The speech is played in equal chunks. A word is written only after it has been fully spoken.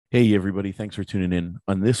Hey, everybody. Thanks for tuning in.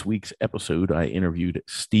 On this week's episode, I interviewed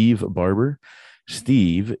Steve Barbour.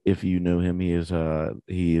 Steve, if you know him, he is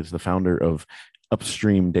the founder of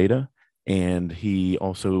Upstream Data, and he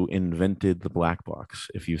also invented the black box.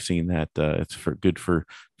 If you've seen that, it's for good for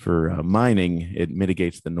mining. It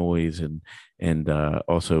mitigates the noise and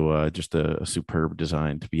also just a superb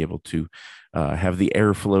design to be able to have the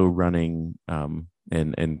airflow running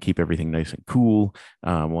and keep everything nice and cool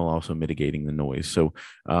while also mitigating the noise. So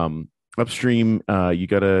Upstream, you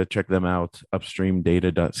got to check them out,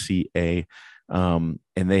 upstreamdata.ca. And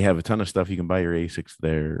they have a ton of stuff. You can buy your ASICs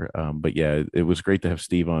there. But yeah, it was great to have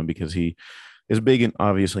Steve on because he is big and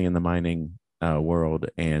obviously in the mining world.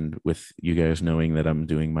 And with you guys knowing that I'm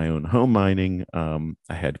doing my own home mining,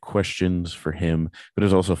 I had questions for him, but it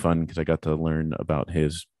was also fun because I got to learn about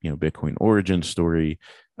his, Bitcoin origin story,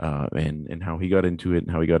 and how he got into it and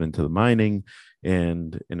how he got into the mining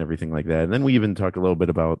and everything like that. And then we even talked a little bit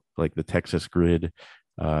about like the Texas grid.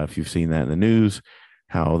 If you've seen that in the news,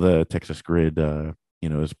 how the Texas grid,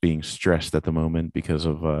 is being stressed at the moment because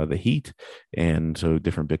of the heat, and so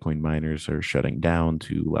different Bitcoin miners are shutting down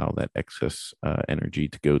to allow that excess energy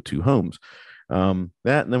to go to homes.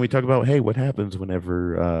 That, and then we talk about, hey, what happens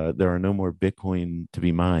whenever there are no more Bitcoin to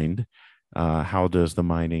be mined? How does the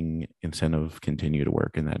mining incentive continue to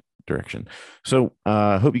work in that direction? So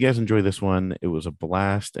I hope you guys enjoy this one. It was a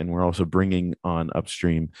blast, and we're also bringing on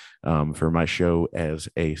Upstream for my show as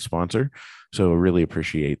a sponsor. So I really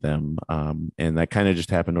appreciate them, and that kind of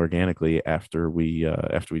just happened organically after we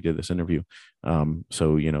did this interview.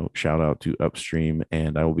 So shout out to Upstream,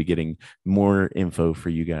 and I will be getting more info for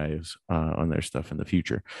you guys on their stuff in the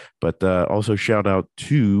future. But also shout out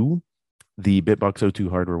to the Bitbox02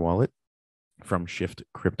 hardware wallet from Shift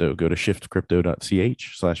Crypto. Go to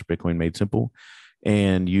shiftcrypto.ch/Bitcoin Made Simple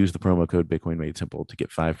and use the promo code Bitcoin Made Simple to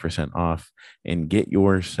get 5% off and get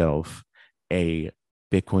yourself a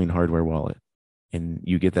Bitcoin hardware wallet. And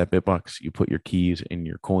you get that Bitbox, you put your keys and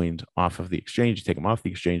your coins off of the exchange, you take them off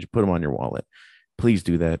the exchange, put them on your wallet. Please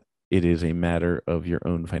do that. It is a matter of your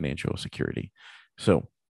own financial security. So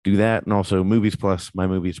do that. And also Movies Plus,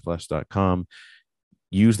 mymoviesplus.com.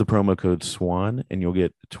 Use the promo code SWAN and you'll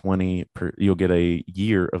get a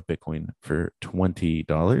year of Bitcoin for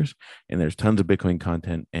 $20. And there's tons of Bitcoin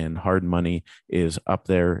content, and Hard Money is up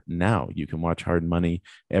there now. You can watch Hard Money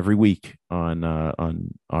every week on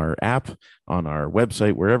our app, on our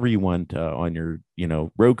website, wherever you want, on your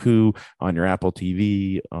Roku, on your Apple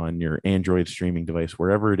TV, on your Android streaming device,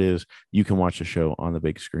 wherever it is, you can watch the show on the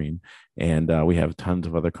big screen. And we have tons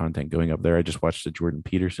of other content going up there. I just watched the Jordan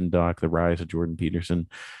Peterson doc, The Rise of Jordan Peterson.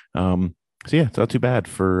 So yeah, it's not too bad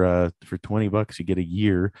for $20. You get a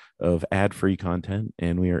year of ad-free content,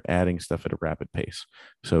 and we are adding stuff at a rapid pace.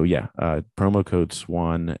 So yeah, promo code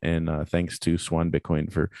SWAN, and thanks to Swan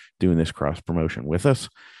Bitcoin for doing this cross promotion with us.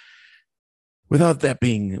 With all that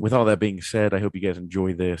being said, I hope you guys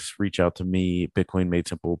enjoy this. Reach out to me, Bitcoin Made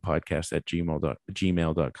Simple podcast at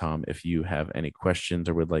gmail.com if you have any questions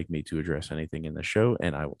or would like me to address anything in the show,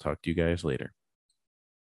 and I will talk to you guys later.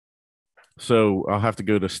 So I'll have to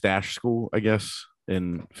go to stash school, I guess,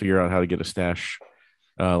 and figure out how to get a stash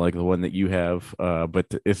like the one that you have.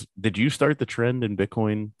 But did you start the trend in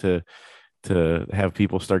Bitcoin to have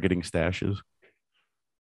people start getting stashes?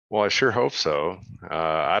 Well, I sure hope so.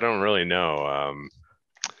 I don't really know.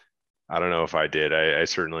 I don't know if I did. I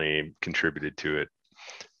certainly contributed to it.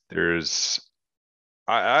 There's,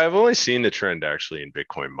 I've only seen the trend actually in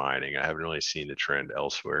Bitcoin mining. I haven't really seen the trend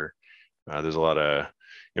elsewhere. There's a lot of,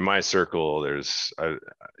 in my circle,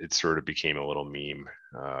 it sort of became a little meme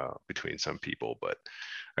between some people, but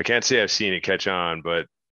I can't say I've seen it catch on. But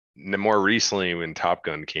more recently, when Top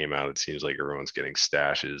Gun came out, it seems like everyone's getting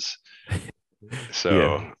stashes. Yeah,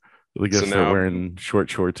 So we gotta so start now wearing short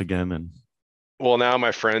shorts again. And Well, now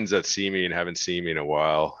my friends that see me and haven't seen me in a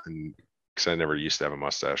while, and because I never used to have a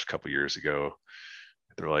mustache a couple years ago,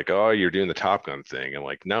 they're like, "Oh, you're doing the Top Gun thing." I'm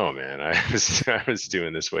like, "No, man, I was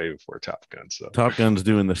doing this way before Top Gun." So Top Gun's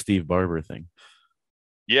doing the Steve Barber thing.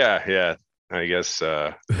 yeah, yeah, I guess You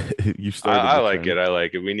I, started I the like trend. it. I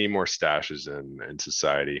like it. We need more stashes in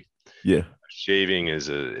society. Yeah. Shaving is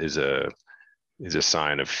a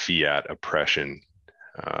sign of fiat oppression.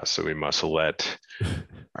 So we must let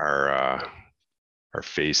our our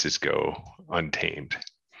faces go untamed.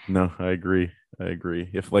 No, I agree. I agree.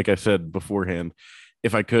 If, like I said beforehand,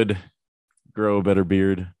 if I could grow a better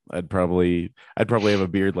beard, I'd probably have a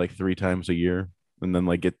beard like 3 times a year, and then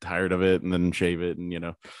like get tired of it and then shave it,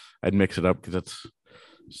 and I'd mix it up because that's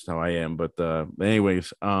just how I am. But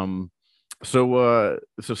anyways, So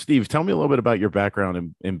Steve, tell me a little bit about your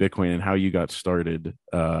background in Bitcoin and how you got started.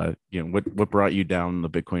 What brought you down the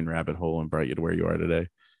Bitcoin rabbit hole and brought you to where you are today?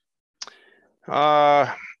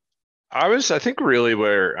 Uh, I think really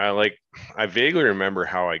where I vaguely remember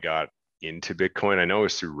how I got into Bitcoin. I know it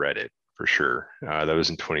was through Reddit for sure. That was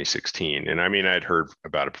in 2016. And I mean, I'd heard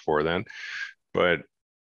about it before then, but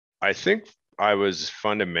I think I was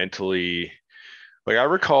fundamentally like, I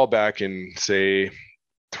recall back in, say,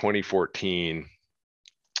 2014,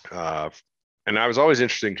 uh, and I was always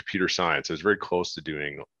interested in computer science. I was very close to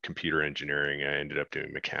doing computer engineering. I ended up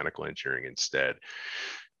doing mechanical engineering instead.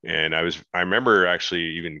 And I remember actually,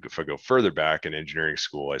 even if I go further back in engineering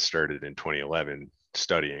school, I started in 2011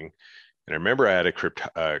 studying. And I remember I had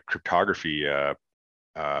a cryptography, a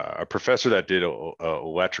professor that did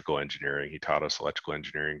electrical engineering. He taught us electrical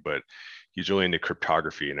engineering, but he's really into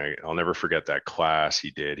cryptography. And I'll never forget that class he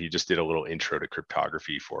did. He just did a little intro to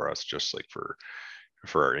cryptography for us, just like for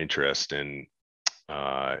our interest. And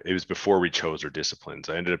it was before we chose our disciplines.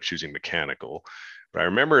 I ended up choosing mechanical, but I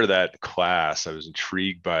remember that class. I was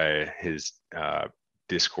intrigued by his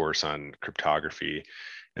discourse on cryptography,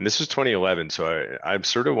 and this was 2011. So I'm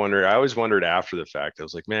sort of wondering. I always wondered after the fact. I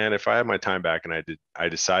was like, man, if I had my time back and I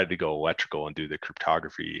decided to go electrical and do the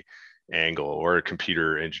cryptography angle or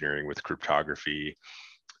computer engineering with cryptography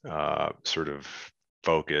sort of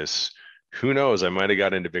focus. Who knows? I might have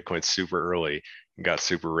got into Bitcoin super early and got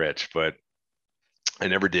super rich, but I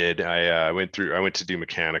never did. I went to do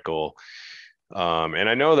mechanical. And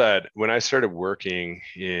I know that when I started working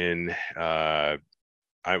in,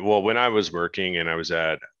 when I was working and I was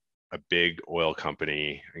at a big oil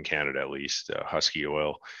company in Canada, at least, Husky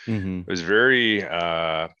Oil, Mm-hmm. I was very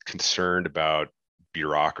concerned about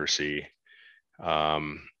bureaucracy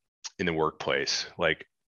in the workplace. Like,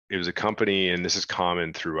 it was a company, and this is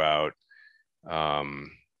common throughout.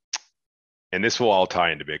 Um, and this will all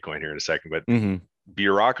tie into Bitcoin here in a second, but Mm-hmm.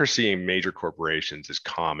 bureaucracy in major corporations is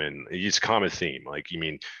common. It's a common theme. Like, you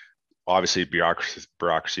mean, obviously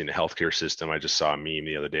bureaucracy in the healthcare system. I just saw a meme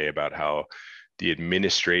the other day about how the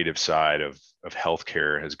administrative side of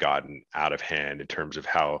healthcare has gotten out of hand in terms of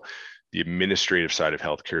how the administrative side of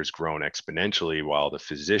healthcare has grown exponentially, while the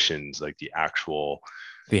physicians, like the actual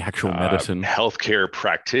The actual medicine. healthcare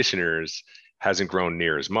practitioners, hasn't grown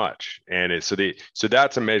near as much. And so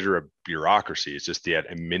that's a measure of bureaucracy. It's just the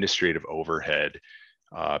administrative overhead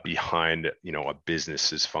behind a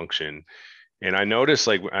business's function. And I noticed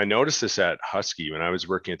this at Husky when I was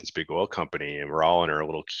working at this big oil company, and we're all in our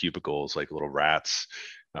little cubicles like little rats,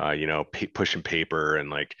 pushing paper,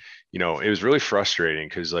 and it was really frustrating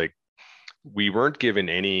because like we weren't given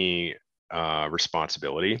any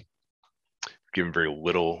responsibility, given very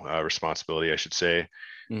little responsibility, I should say,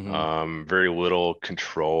 Mm-hmm. very little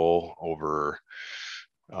control over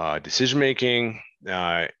decision making.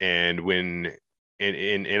 And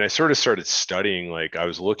I sort of started studying, like I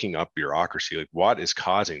was looking up bureaucracy, like what is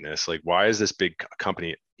causing this? Like, why is this big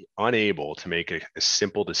company unable to make a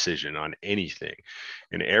simple decision on anything?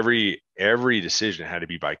 And every decision had to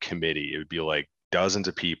be by committee. It would be like dozens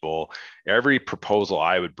of people. Every proposal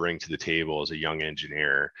I would bring to the table as a young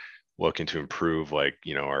engineer looking to improve, like,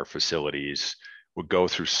 our facilities, would go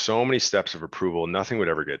through so many steps of approval, nothing would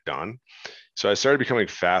ever get done. So I started becoming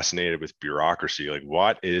fascinated with bureaucracy, like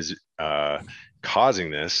what is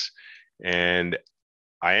causing this? And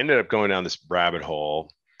I ended up going down this rabbit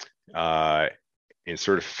hole uh, and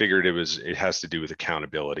sort of figured it has to do with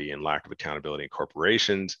accountability and lack of accountability in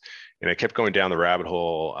corporations. And I kept going down the rabbit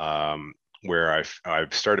hole where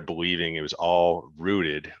I've started believing it was all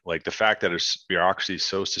rooted, like the fact that bureaucracy is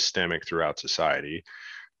so systemic throughout society,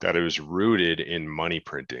 that it was rooted in money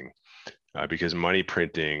printing, because money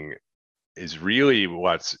printing is really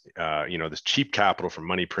what's this cheap capital from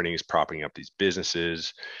money printing is propping up these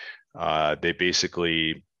businesses. They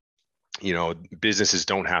basically, businesses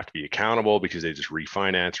don't have to be accountable because they just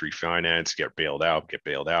refinance, get bailed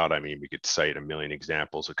out. I mean, we could cite a million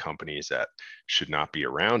examples of companies that should not be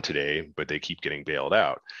around today, but they keep getting bailed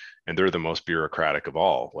out. And they're the most bureaucratic of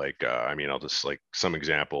all. Like, I mean, I'll just like some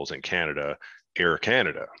examples in Canada. Air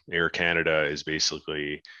Canada. Air Canada is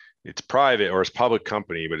basically, it's private or it's public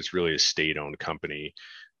company, but it's really a state-owned company,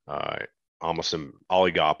 uh, almost an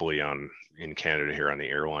oligopoly in Canada here on the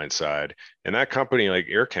airline side. And that company, like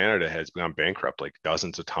Air Canada, has gone bankrupt like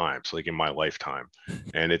dozens of times, like in my lifetime.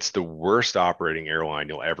 And it's the worst operating airline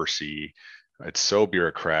you'll ever see. It's so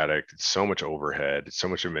bureaucratic. It's so much overhead. It's so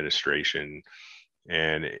much administration.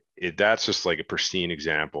 And that's just like a pristine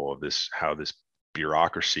example of this, how this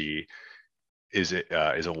bureaucracy is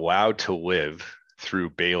allowed to live through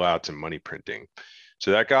bailouts and money printing.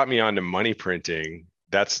 So that got me onto money printing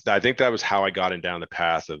I think that was how I got in down the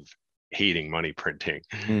path of hating money printing.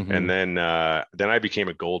 And Mm-hmm. then I became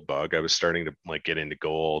a gold bug. I was starting to like get into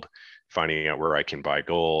gold, finding out where I can buy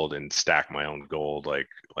gold and stack my own gold, like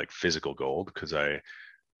physical gold, because I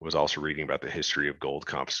was also reading about the history of gold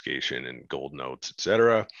confiscation and gold notes,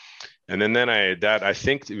 etc. And then I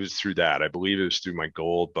think it was through that. I believe it was through my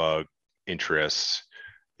gold bug interests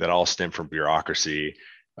that all stem from bureaucracy,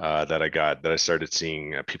 that I started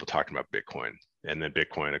seeing people talking about Bitcoin. And then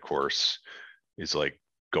Bitcoin, of course, is like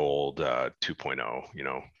gold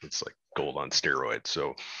 2.0. It's like gold on steroids.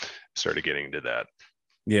 So I started getting into that.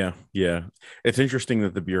 Yeah, yeah. It's interesting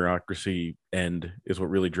that the bureaucracy end is what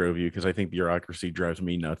really drove you, because I think bureaucracy drives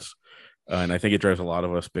me nuts. And I think it drives a lot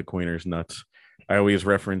of us Bitcoiners nuts. I always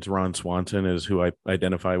reference Ron Swanson as who I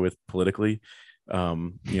identify with politically.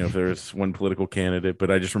 If there's one political candidate,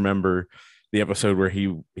 but I just remember the episode where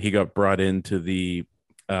he got brought into the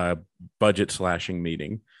uh, budget slashing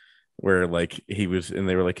meeting, where like he was, and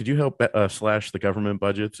they were like, could you help slash the government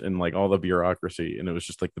budgets and like all the bureaucracy, and it was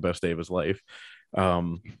just like the best day of his life.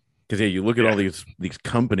 Because yeah, you look at all Yeah. these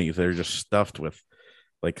companies that are just stuffed with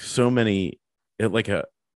like so many, like a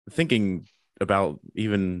thinking about,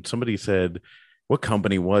 even somebody said, what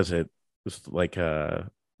company was it? It was like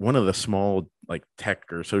one of the small like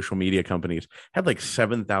tech or social media companies had like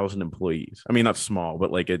 7,000 employees. I mean, not small,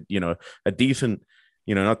 but like a decent,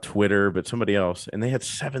 not Twitter, but somebody else, and they had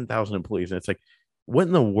 7,000 employees. And it's like, what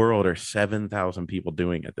in the world are 7,000 people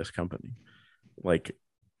doing at this company? Like,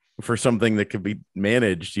 for something that could be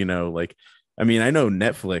managed, like, I mean, I know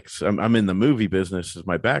Netflix, I'm in the movie business as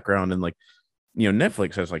my background, and like,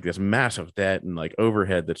 Netflix has like this massive debt and like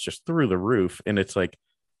overhead that's just through the roof. And it's like,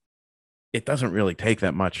 it doesn't really take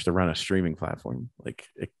that much to run a streaming platform. Like,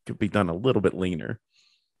 it could be done a little bit leaner,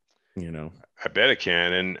 you know? I bet it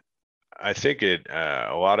can. And I think a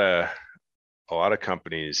lot of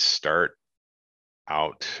companies start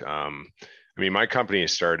out. I mean, my company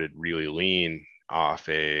started really lean off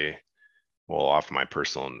my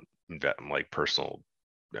personal personal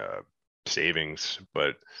uh, savings,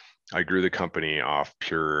 but I grew the company off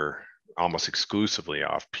almost exclusively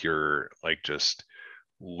off pure, like just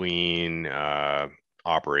lean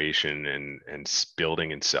operation and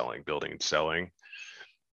building and selling.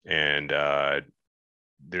 And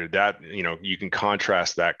there that you can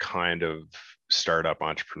contrast that kind of startup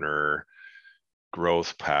entrepreneur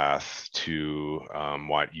growth path to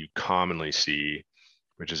what you commonly see,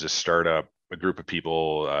 which is a group of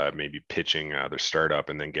people maybe pitching their startup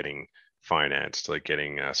and then getting financed, like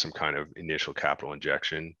getting some kind of initial capital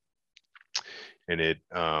injection. And it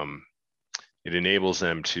enables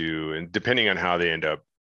them to, and depending on how they end up,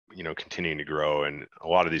 continuing to grow. And a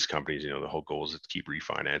lot of these companies, the whole goal is to keep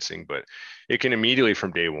refinancing, but it can immediately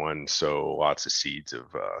from day one sow lots of seeds of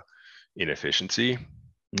inefficiency.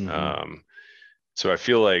 Mm-hmm. Um, so I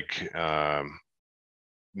feel like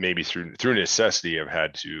maybe through necessity, I've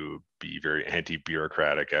had to be very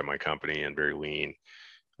anti-bureaucratic at my company and very lean.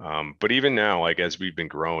 But even now, like as we've been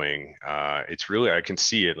growing, I can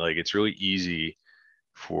see it. Like it's really easy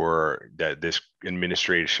for this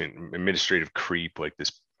administrative creep, like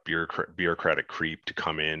this bureaucratic creep to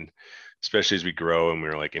come in, especially as we grow and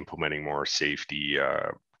we're like implementing more safety,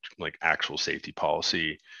 like actual safety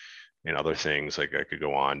policy and other things. Like I could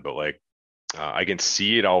go on, but like I can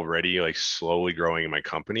see it already like slowly growing in my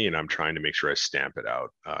company, and I'm trying to make sure I stamp it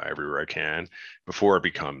out everywhere I can before it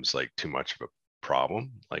becomes like too much of a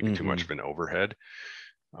problem, like too much Mm-hmm. of an overhead.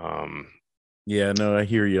 Um, Yeah, no, I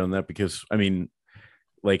hear you on that, because I mean,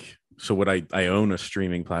 like, so what, I own a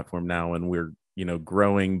streaming platform now, and we're,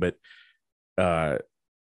 growing, but uh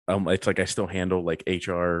it's like I still handle like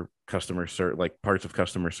HR, like parts of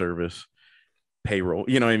customer service, payroll,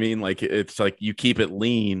 you know what I mean? Like, it's like you keep it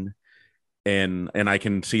lean, and I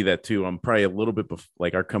can see that too. I'm probably a little bit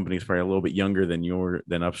like, our company's probably a little bit younger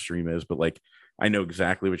than Upstream is, but like, I know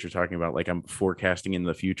exactly what you're talking about. Like, I'm forecasting in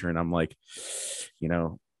the future, and I'm like, you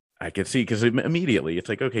know I can see, because immediately it's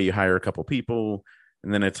like, okay, you hire a couple people,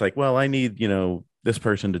 and then it's like, well, I need, this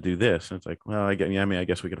person to do this, and it's like, well, I mean, I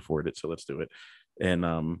guess we can afford it, so let's do it. And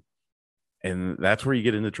um and that's where you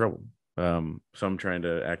get into trouble. So I'm trying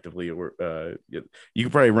to actively work. You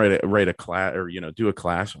could probably write a class, or do a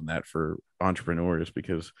class on that for entrepreneurs,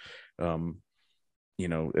 because um,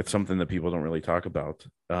 it's something that people don't really talk about.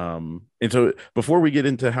 And so before we get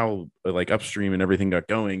into how like Upstream and everything got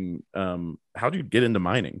going, how do you get into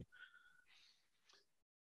mining?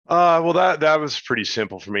 well, that was pretty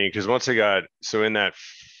simple for me because once I got so in that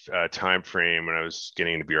time frame when I was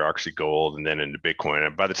getting into bureaucracy gold and then into Bitcoin.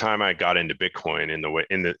 And by the time I got into Bitcoin in the way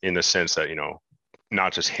in the sense that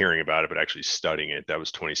not just hearing about it, but actually studying it. That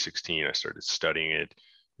was 2016. I started studying it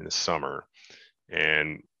in the summer,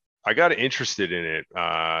 and I got interested in it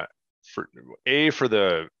for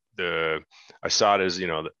the I saw it as,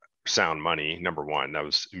 sound money, number one. That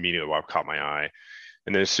was immediately what caught my eye.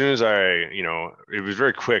 And then as soon as it was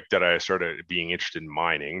very quick that I started being interested in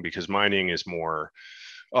mining, because mining is more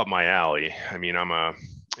up my alley. I mean, I'm a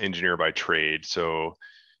engineer by trade, so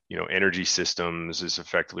energy systems is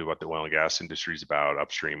effectively what the oil and gas industry is about,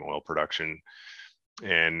 upstream oil production.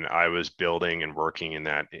 And I was building and working in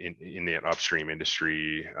that upstream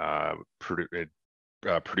industry,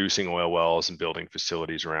 producing oil wells and building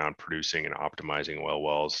facilities around producing and optimizing oil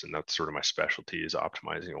wells. And that's sort of my specialty, is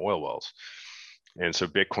optimizing oil wells. And so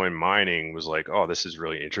Bitcoin mining was like, oh, this is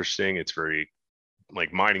really interesting. It's very,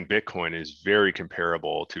 like, mining Bitcoin is very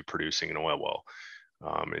comparable to producing an oil well.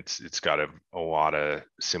 It's got a lot of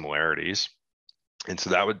similarities. And so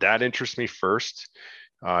that interests me first.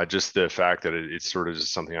 Just the fact that it's sort of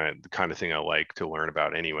just something the kind of thing I like to learn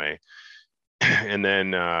about anyway. And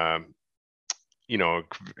then,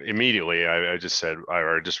 immediately I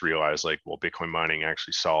just realized, like, well, Bitcoin mining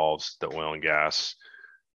actually solves the oil and gas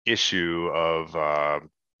issue of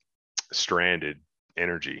stranded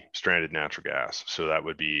natural gas. So that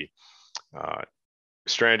would be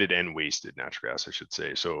stranded and wasted natural gas, I should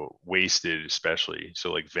say. So wasted, especially,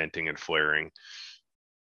 so like venting and flaring,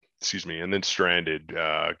 excuse me, and then stranded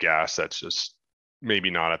gas that's just maybe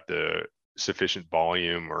not at the sufficient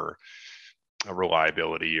volume or a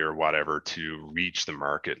reliability or whatever to reach the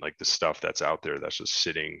market, like the stuff that's out there that's just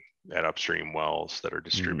sitting at upstream wells that are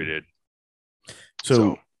distributed.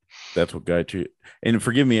 So that's what got you. And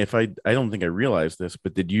forgive me if I don't think I realized this,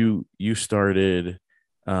 but did you started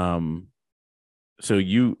so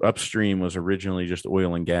you Upstream was originally just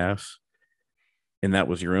oil and gas, and that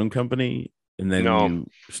was your own company, and then no you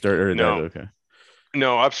started no that. Okay.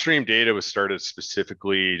 No, Upstream Data was started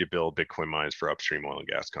specifically to build Bitcoin mines for upstream oil and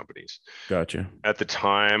gas companies. Gotcha. At the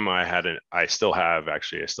time, I still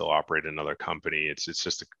operate another company.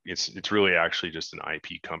 It's really actually just an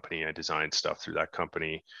IP company. I designed stuff through that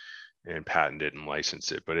company and patented and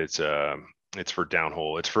licensed it, but it's for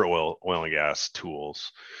downhole. It's for oil and gas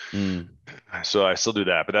tools. So I still do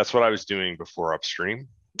that, but that's what I was doing before Upstream.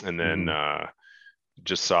 And then,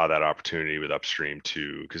 just saw that opportunity with Upstream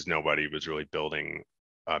too, because nobody was really building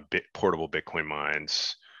portable Bitcoin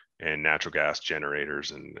mines and natural gas generators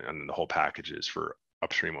and the whole packages for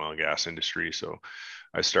upstream oil and gas industry. So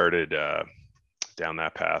I started down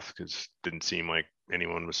that path because it didn't seem like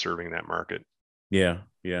anyone was serving that market. Yeah.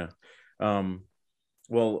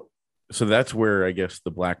 Well, so that's where I guess the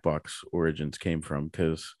black box origins came from,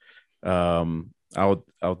 because I'll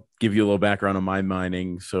give you a little background on my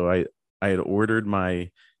mining. So I had ordered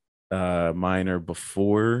my miner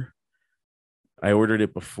before. I ordered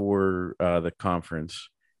it before the conference,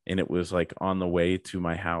 and it was like on the way to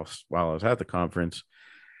my house while I was at the conference.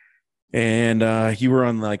 And you were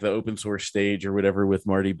on like the open source stage or whatever with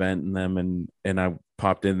Marty Bent and them, and I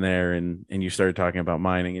popped in there, and you started talking about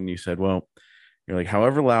mining, and you said, well, you're like,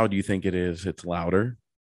 however loud you think it is, it's louder,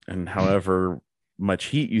 and however much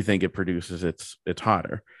heat you think it produces, it's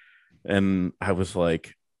hotter. And I was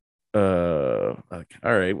like, all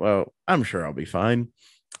right, well, I'm sure I'll be fine.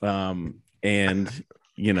 And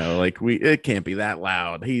like, it can't be that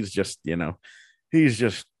loud. He's just saying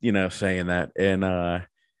that. And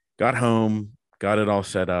got home, got it all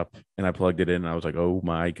set up, and I plugged it in, and I was like, oh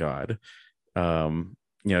my God.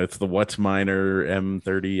 It's the What's Miner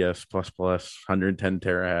M30S plus 110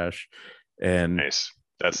 terahash. And nice.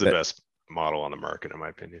 That's the best model on the market, in my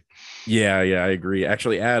opinion. Yeah, I agree.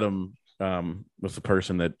 Actually, Adam was the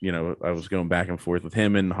person that I was going back and forth with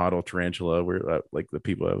him and Hodl Tarantula, were like the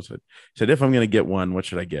people that said, if I'm going to get one, what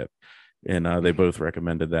should I get? And they both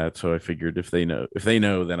recommended that, so I figured if they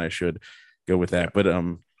know, then I should go with that. But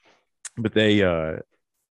they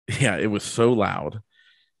it was so loud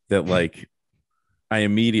that, like, I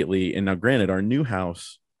immediately, and now granted, our new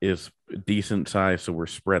house is decent size, so we're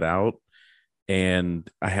spread out, and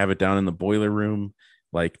I have it down in the boiler room,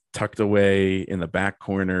 like tucked away in the back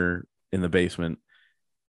corner in the basement,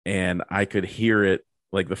 and I could hear it.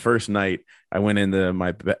 Like, the first night I went into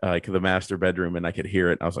my the master bedroom, and I could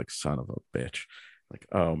hear it. I was like, son of a bitch. Like,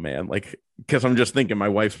 oh man, like, because I'm just thinking my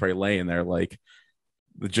wife's probably laying there, like,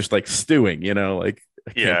 just like stewing, like,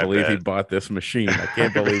 I can't believe he bought this machine. I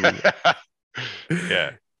can't believe it.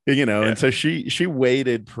 Yeah. And so she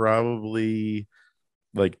waited probably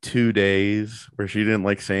like 2 days where she didn't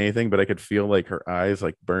like say anything, but I could feel like her eyes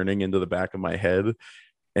like burning into the back of my head.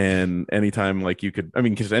 And anytime, like, you could, I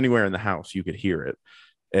mean, because anywhere in the house you could hear it.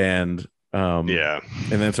 And and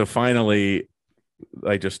then so finally,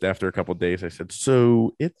 I just after a couple of days I said,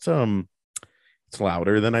 so it's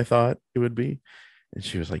louder than I thought it would be. And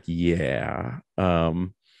she was like, yeah.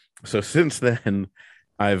 So since then,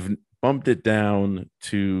 I've bumped it down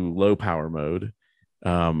to low power mode.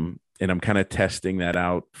 And I'm kind of testing that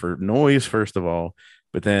out for noise, first of all.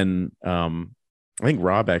 But then I think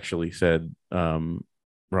Rob actually said, Rob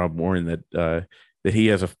Warren, that he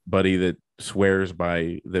has a buddy that swears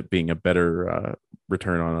by that being a better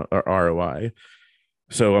return on ROI.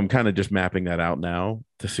 So I'm kind of just mapping that out now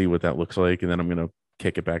to see what that looks like, and then I'm gonna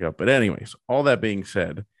kick it back up. But anyways, all that being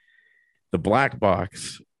said, the black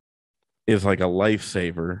box is like a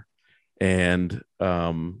lifesaver, and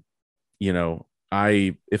you know,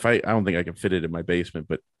 I don't think I can fit it in my basement,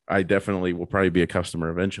 but I definitely will probably be a customer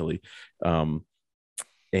eventually. Um,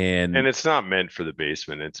 And and it's not meant for the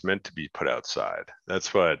basement. It's meant to be put outside.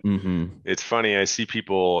 That's what mm-hmm, it's funny. I see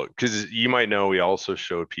people because you might know we also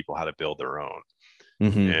showed people how to build their own,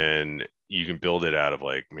 mm-hmm, and you can build it out of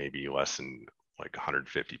like maybe less than like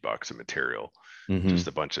 $150 of material, mm-hmm, just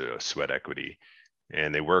a bunch of sweat equity,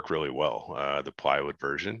 and they work really well. The plywood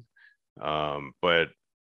version, but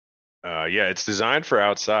yeah, it's designed for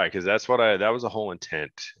outside because that was the whole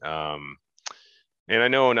intent. And I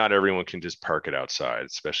know not everyone can just park it outside,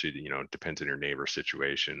 especially, it depends on your neighbor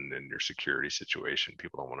situation and your security situation.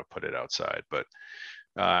 People don't want to put it outside, but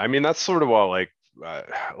I mean, that's sort of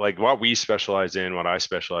like what we specialize in, what I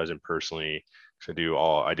specialize in personally. So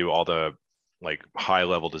I do all the like high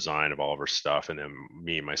level design of all of our stuff, and then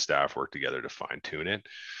me and my staff work together to fine tune it.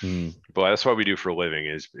 mm-hmm, But that's what we do for a living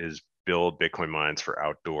is build Bitcoin mines for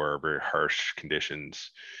outdoor, very harsh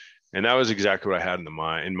conditions. And that was exactly what I had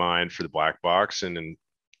in mind for the black box. And then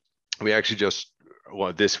we actually just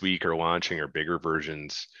this week are launching our bigger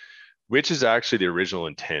versions, which is actually the original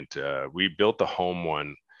intent. We built the home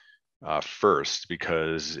one first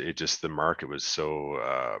because the market was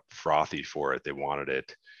so frothy for it. They wanted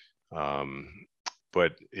it. Um,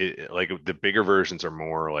 but like the bigger versions are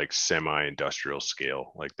more like semi-industrial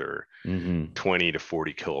scale, like they're mm-hmm, 20 to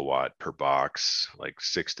 40 kilowatt per box, like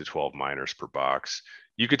 6 to 12 miners per box.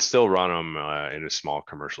 You could still run them in a small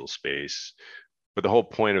commercial space, but the whole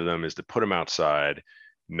point of them is to put them outside,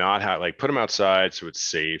 not have like put them outside so it's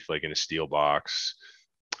safe, like in a steel box,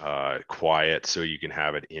 quiet, so you can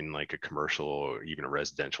have it in like a commercial or even a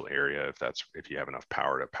residential area if you have enough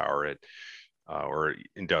power to power it, or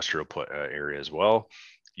industrial area as well.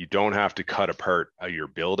 You don't have to cut apart your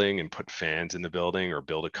building and put fans in the building or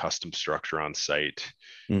build a custom structure on site,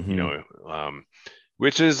 you mm-hmm, know,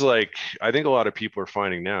 which is like, I think a lot of people are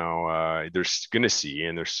finding now, they're going to see,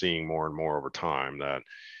 and they're seeing more and more over time that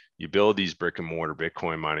you build these brick and mortar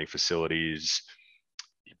Bitcoin mining facilities,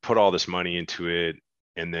 you put all this money into it,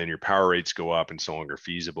 and then your power rates go up and it's no longer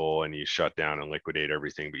feasible, and you shut down and liquidate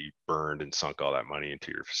everything, but you burned and sunk all that money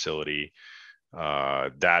into your facility.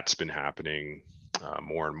 That's been happening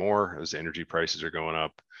more and more as energy prices are going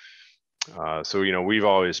up. So we've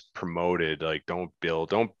always promoted like don't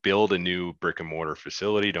build a new brick and mortar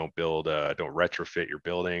facility, don't retrofit your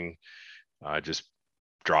building, just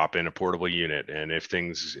drop in a portable unit, and if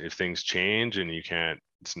things change and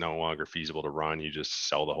it's no longer feasible to run, you just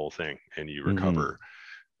sell the whole thing and you mm-hmm. recover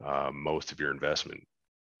most of your investment.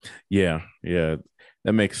 Yeah, yeah,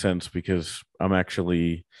 that makes sense because I'm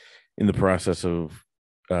actually in the process of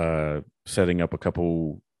setting up a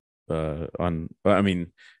couple I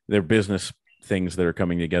mean, they're business things that are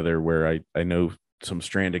coming together where I know some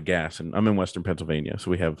stranded gas, and I'm in Western Pennsylvania, so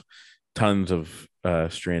we have tons of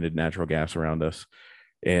stranded natural gas around us,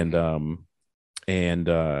 and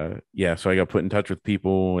Mhm. yeah, so I got put in touch with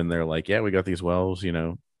people, and they're like, yeah, we got these wells,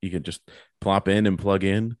 you can just plop in and plug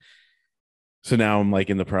in. So now I'm like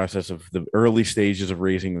in the process of the early stages of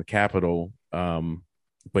raising the capital.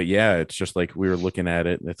 But yeah, it's just like we were looking at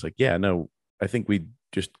it, and it's like, yeah, no, I think we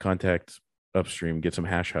just contact Upstream, get some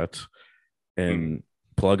hash huts, Mhm. and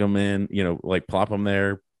plug them in. Like plop them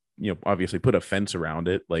there. Obviously put a fence around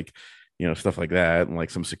it, like stuff like that, and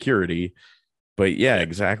like some security. But yeah, Yeah.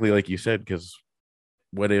 exactly like you said, because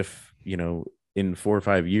what if in 4 or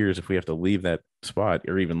 5 years, if we have to leave that spot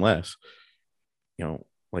or even less, you know,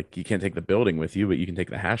 like you can't take the building with you, but you can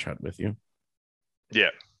take the hash hut with you.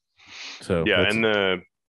 Yeah. So Yeah. that's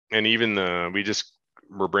And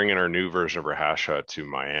we're bringing our new version of our hash hut to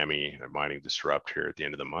Miami at Mining Disrupt here at the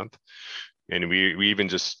end of the month. And we even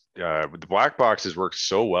just the black boxes work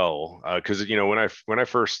so well because when I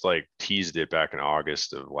first like teased it back in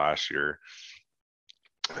August of last year,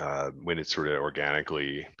 when it sort of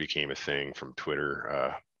organically became a thing from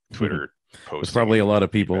Twitter there's posting probably a and lot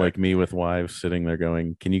of people feedback. like me with wives sitting there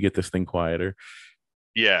going, "Can you get this thing quieter?"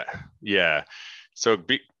 Yeah, yeah. So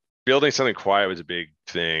building something quiet was a big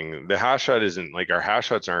thing. The hash hut isn't like our hash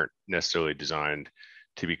huts aren't necessarily designed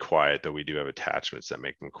to be quiet, though we do have attachments that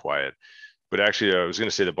make them quiet. But actually, I was going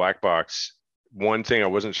to say the black box. One thing I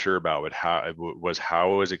wasn't sure about how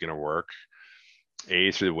was it going to work?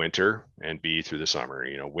 A, through the winter, and B, through the summer.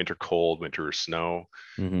 Winter cold, winter snow,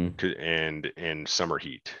 Mm-hmm. and summer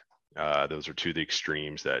heat. Those are two of the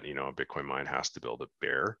extremes that a Bitcoin mine has to build to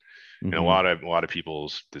bear, and a Mm-hmm. lot of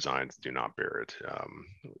people's designs do not bear it,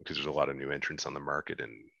 because there's a lot of new entrants on the market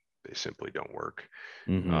and they simply don't work,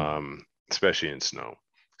 Mm-hmm. especially in snow.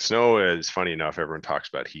 Snow is, funny enough, everyone talks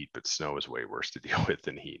about heat, but snow is way worse to deal with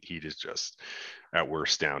than heat. Heat is just at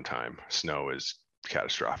worst downtime. Snow is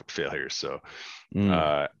catastrophic failure. So Mm.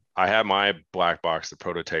 uh, I had my black box, the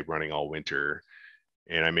prototype, running all winter,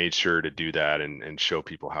 and I made sure to do that and show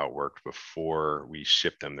people how it worked before we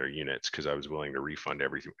shipped them their units, because I was willing to refund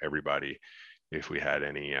everybody if we had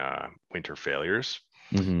any winter failures.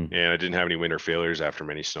 Mm-hmm. And I didn't have any winter failures after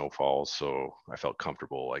many snowfalls, so I felt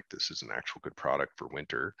comfortable like this is an actual good product for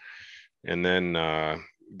winter. And then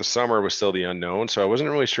the summer was still the unknown, so I wasn't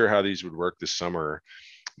really sure how these would work this summer.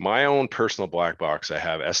 My own personal black box, I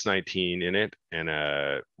have S19 in it and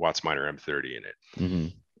a WattsMiner M30 in it. Mm-hmm.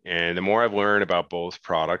 And the more I've learned about both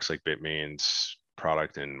products, like Bitmain's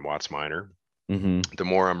product and WattsMiner, Mm-hmm. the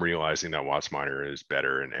more I'm realizing that WattsMiner is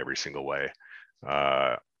better in every single way.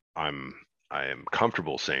 Uh, I'm I am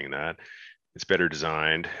comfortable saying that it's better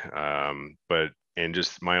designed, but and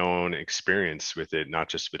just my own experience with it, not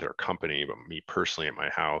just with our company, but me personally at my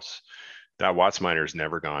house, that WattsMiner has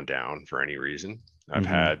never gone down for any reason. I've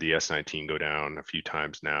Mm-hmm. had the S19 go down a few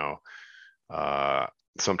times now. Uh,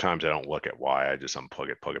 Sometimes I don't look at why. I just unplug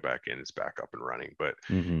it, plug it back in, it's back up and running. But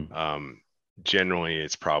Mm-hmm. um, generally,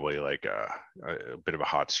 it's probably like a bit of a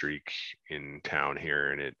hot streak in town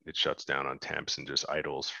here, and it shuts down on temps and just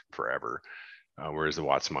idles forever. Whereas the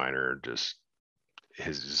Watts miner just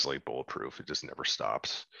is like bulletproof; it just never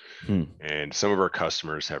stops. Hmm. And some of our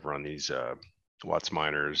customers have run these Watts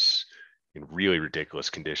miners in really ridiculous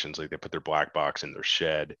conditions. Like they put their black box in their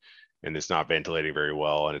shed and it's not ventilating very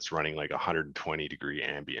well and it's running like 120-degree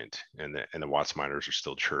ambient, and the Watts miners are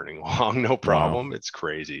still churning along, no Wow. problem. It's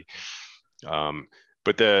crazy. Um,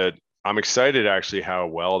 but the I'm excited actually how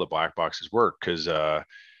well the black boxes work, because uh,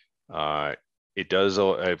 it does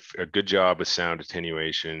a good job with sound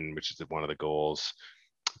attenuation, which is one of the goals.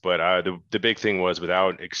 But the big thing was,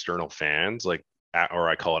 without external fans, like, or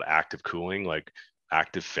I call it active cooling, like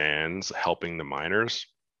active fans helping the miners.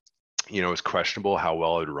 It's questionable how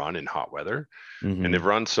well it would run in hot weather, and they've Mm-hmm.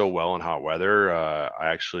 run so well in hot weather.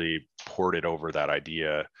 I actually ported over that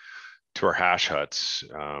idea to our hash huts,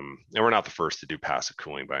 and we're not the first to do passive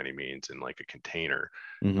cooling by any means in like a container.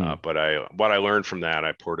 Mm-hmm. But what I learned from that,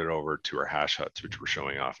 I ported over to our hash huts, which we're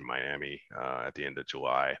showing off in Miami at the end of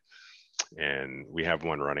July, and we have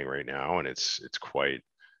one running right now, and it's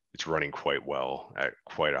running quite well at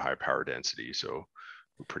quite a high power density. So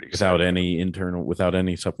we're pretty Without excited about any internal, without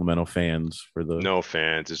any supplemental fans for it. the. No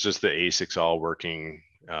fans. It's just the ASICs all working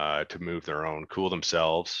to move their own, cool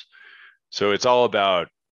themselves. So it's all about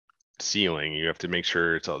sealing. You have to make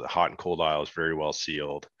sure it's all the hot and cold aisle is very well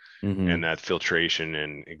sealed, Mm-hmm. and that filtration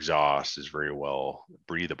and exhaust is very well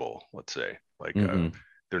breathable. Let's say, like Mm-hmm.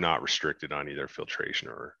 they're not restricted on either filtration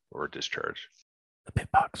or discharge. The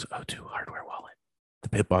Bitbox O2 hardware wallet. The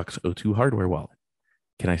Bitbox O2 hardware wallet.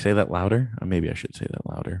 Can I say that louder? Maybe I should say that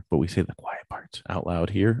louder, but we say the quiet parts out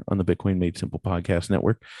loud here on the Bitcoin Made Simple podcast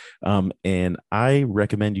network. And I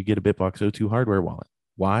recommend you get a Bitbox O2 hardware wallet.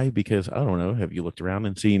 Why? Because I don't know. Have you looked around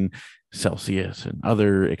and seen Celsius and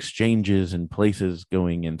other exchanges and places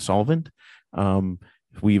going insolvent? Um,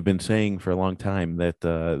 we've been saying for a long time that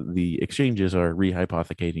the exchanges are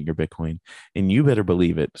rehypothecating your Bitcoin, and you better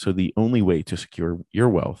believe it. So the only way to secure your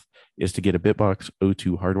wealth is to get a Bitbox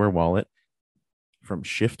O2 hardware wallet from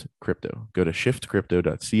Shift Crypto. Go to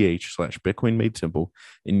shiftcrypto.ch/Bitcoin Made Simple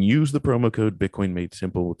and use the promo code Bitcoin Made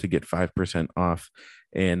Simple to get 5% off.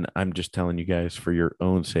 And I'm just telling you guys, for your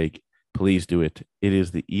own sake, please do it. It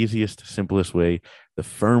is the easiest, simplest way. The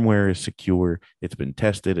firmware is secure. It's been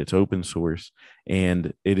tested. It's open source,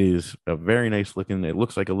 and it is a very nice looking. It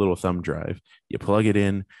looks like a little thumb drive. You plug it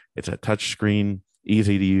in. It's a touch screen,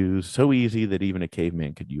 easy to use, so easy that even a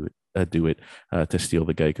caveman could do it to steal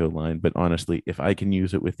the Geico line. But honestly, if I can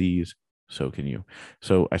use it with these, so can you.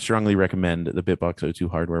 So I strongly recommend the Bitbox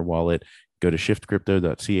O2 hardware wallet. Go to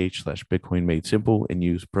shiftcrypto.ch/Bitcoin Made Simple and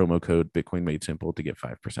use promo code Bitcoin Made Simple to get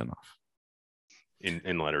 5% off.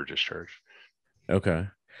 In letter discharge. Okay.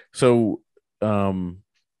 So,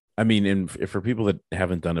 I mean, for people that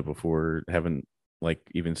haven't done it before, haven't like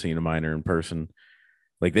even seen a miner in person,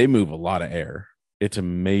 like they move a lot of air. it's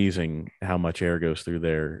amazing how much air goes through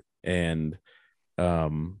there. And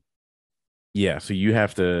um yeah, so you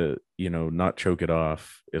have to, not choke it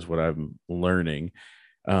off is what I'm learning.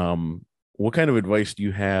 What kind of advice do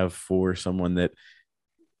you have for someone that,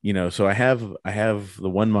 so I have the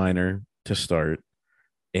one minor to start,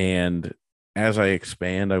 and as I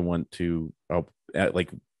expand, I want to,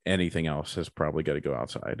 like anything else has probably got to go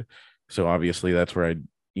outside. So obviously that's where I'd,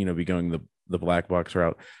 be going the black box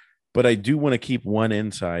route. But I do want to keep one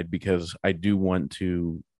inside because I do want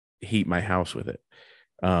to heat my house with it.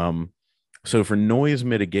 Um, so for noise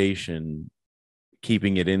mitigation,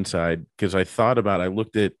 keeping it inside, because I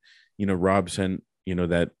looked at, Rob sent,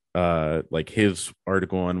 that like his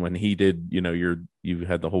article on when he did, you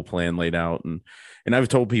had the whole plan laid out, and I've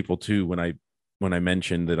told people too when I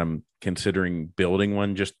mentioned that I'm considering building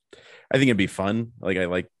one, just I think it'd be fun. Like I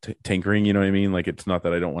like tinkering, you know what I mean? Like it's not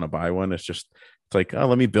that I don't want to buy one. It's like, oh,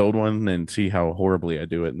 let me build one and see how horribly I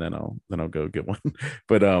do it, and then I'll go get one.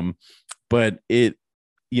 but but it,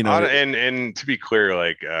 you know, And to be clear,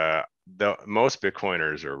 like the most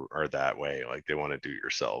Bitcoiners are that way. Like they want to do it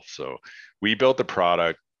yourself. So we built the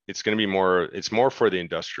product. It's going to be more. It's more for the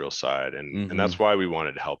industrial side, and mm-hmm, that's why we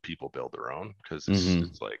wanted to help people build their own, because mm-hmm.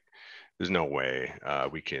 it's like there's no way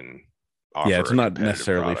we can Yeah, it's offer a not competitive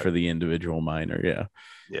necessarily for product. the individual miner. Yeah.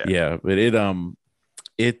 Yeah. Yeah. But it,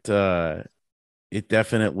 it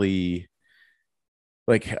definitely,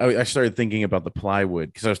 like, I started thinking about the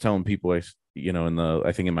plywood because I was telling people, I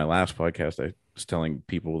think in my last podcast, I was telling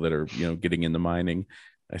people that are, getting into mining,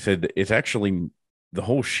 I said, it's actually the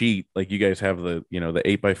whole sheet. Like you guys have the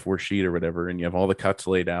 8x4 sheet or whatever, and you have all the cuts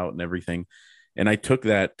laid out and everything. And I took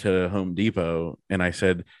that to Home Depot and I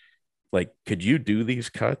said, like, could you do these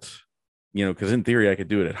cuts? Because in theory I could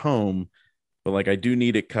do it at home, but like I do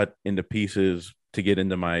need it cut into pieces to get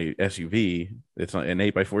into my SUV. It's not an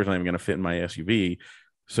 8x4 is not even going to fit in my SUV.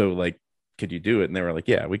 So like, could you do it? And they were like,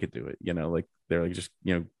 yeah, we could do it. Like they're like, just,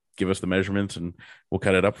 give us the measurements and we'll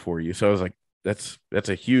cut it up for you. So I was like, that's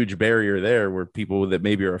a huge barrier there where people that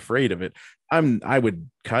maybe are afraid of it. I would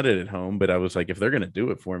cut it at home, but I was like, if they're going to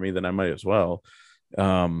do it for me, then I might as well.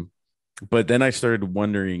 Um, but then I started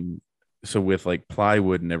wondering, so with like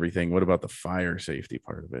plywood and everything, what about the fire safety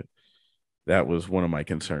part of it? That was one of my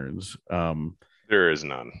concerns. There is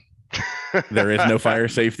none. There is no fire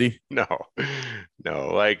safety. No,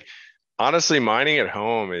 no. Like honestly, mining at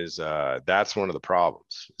home is that's one of the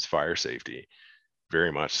problems is fire safety.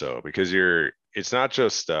 Very much so, because it's not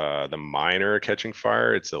just the miner catching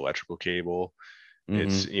fire, it's the electrical cable.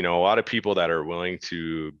 It's, Mm-hmm. a lot of people that are willing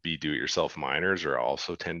to be do-it-yourself miners are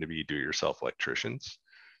also tend to be do-it-yourself electricians.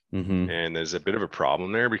 Mm-hmm. And there's a bit of a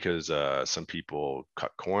problem there because some people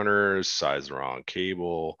cut corners, size the wrong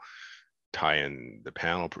cable, tie in the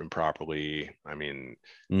panel improperly. I mean,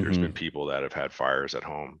 there's been Mm-hmm. people that have had fires at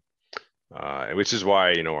home, which is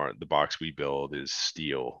why the box we build is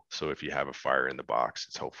steel. So if you have a fire in the box,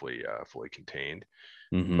 it's hopefully fully contained.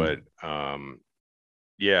 Mm-hmm. But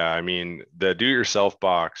yeah, I mean, the do-it-yourself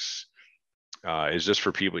box is just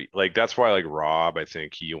for people like that's why like Rob, I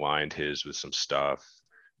think he aligned his with some stuff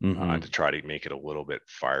Mm-hmm. to try to make it a little bit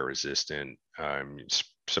fire resistant.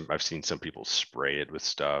 I've seen some people spray it with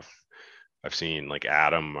stuff. I've seen like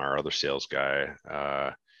Adam, our other sales guy,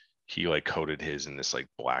 he like coated his in this like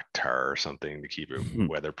black tar or something to keep it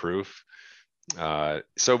weatherproof.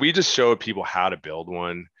 So we just showed people how to build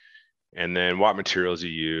one and then what materials you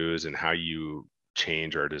use and how you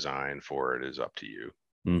change our design for it is up to you.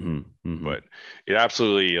 Mm-hmm. Mm-hmm. But it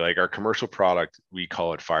absolutely like our commercial product, we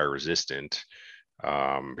call it fire resistant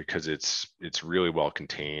because it's really well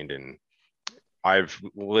contained. And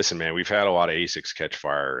listen, man, we've had a lot of ASICs catch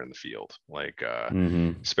fire in the field, like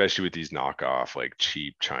Mm-hmm. especially with these knockoff, like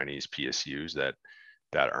cheap Chinese PSUs that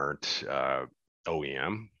aren't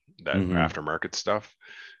OEM, that Mm-hmm. aftermarket stuff.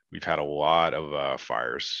 We've had a lot of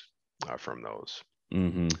fires from those.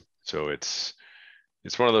 Mm-hmm. So it's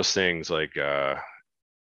one of those things like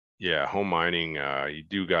yeah, home mining, you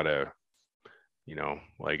do gotta,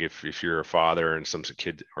 like if you're a father and some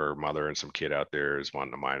kid or mother and some kid out there is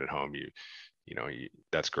wanting to mine at home,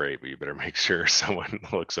 that's great, but you better make sure someone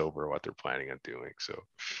looks over what they're planning on doing. So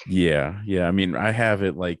Yeah. Yeah. I mean, I have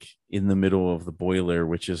it like in the middle of the boiler,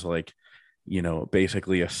 which is like,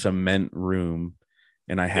 basically a cement room,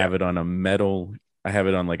 and yeah. I have it on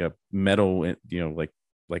like a metal,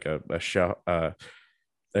 like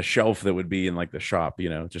a shelf that would be in like the shop,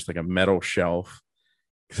 just like a metal shelf.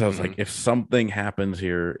 Because I was like, Hmm. if something happens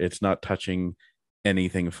here, it's not touching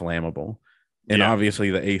anything flammable. And Yeah. obviously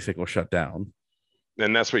the ASIC will shut down.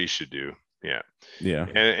 And that's what you should do. Yeah. Yeah.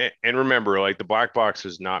 And remember, like the black box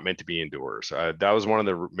was not meant to be indoors. That was one of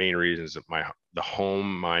the main reasons that the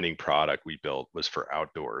home mining product we built was for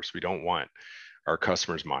outdoors. We don't want our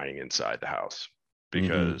customers mining inside the house, Mm-hmm.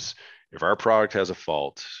 because if our product has a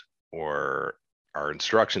fault, or our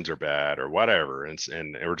instructions are bad or whatever,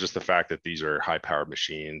 and or just the fact that these are high powered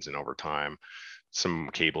machines, and over time some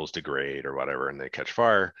cables degrade or whatever and they catch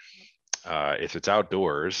fire, if it's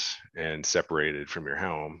outdoors and separated from your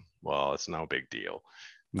home, well, it's no big deal.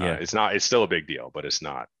 Yeah. It's still a big deal, but it's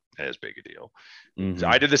not as big a deal. So Mm-hmm.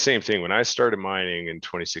 I did the same thing when I started mining in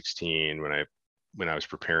 2016. When I was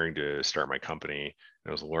preparing to start my company and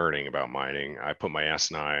I was learning about mining, I put my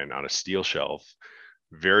S9 on a steel shelf,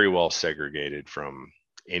 very well segregated from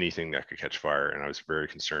anything that could catch fire, and I was very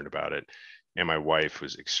concerned about it. And my wife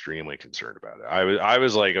was extremely concerned about it. I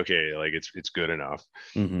was like, okay, like it's good enough,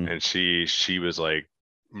 Mm-hmm. and she was like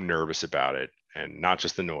nervous about it, and not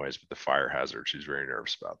just the noise but the fire hazard. She was very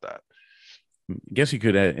nervous about that. Guess you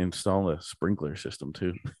could install a sprinkler system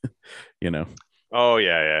too. you know. Oh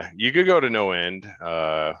yeah, yeah, you could go to no end,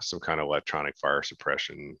 some kind of electronic fire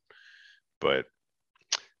suppression, but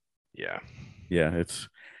yeah. Yeah.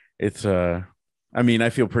 It's. I mean, I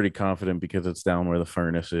feel pretty confident because it's down where the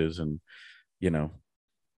furnace is, and you know,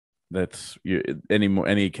 that's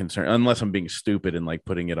any concern unless I'm being stupid and like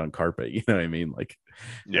putting it on carpet. You know what I mean? Like, I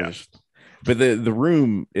Yeah, just. But the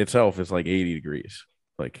room itself is like 80 degrees,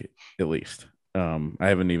 like at least. I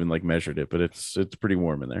haven't even like measured it, but it's pretty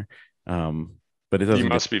warm in there. Um, but it you doesn't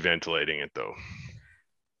get. must be ventilating it though.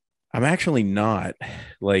 I'm actually not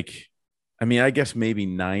like. I mean, I guess maybe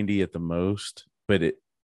 90 at the most, but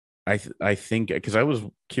I think because I was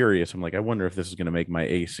curious, I'm like, I wonder if this is going to make my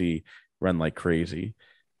AC run like crazy,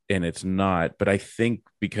 and it's not. But I think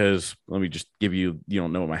because let me just give you, you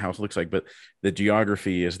don't know what my house looks like, but the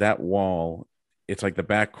geography is that wall. It's like the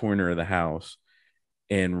back corner of the house,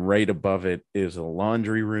 and right above it is a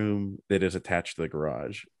laundry room that is attached to the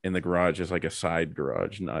garage, and the garage is like a side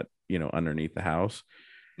garage, not underneath the house.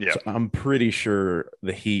 Yeah. So I'm pretty sure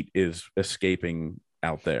the heat is escaping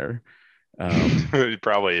out there. It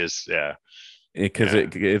probably is. Yeah. Because Yeah.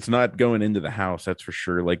 it's not going into the house, that's for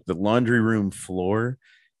sure. Like the laundry room floor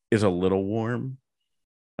is a little warm.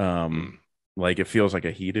 Um, Mm. like it feels like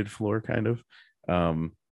a heated floor kind of.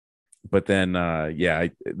 Um, but then yeah,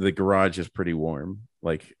 the garage is pretty warm.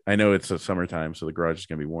 Like I know it's a summertime, so the garage is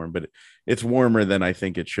gonna be warm, but it's warmer than I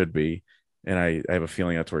think it should be, and I have a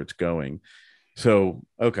feeling that's where it's going. So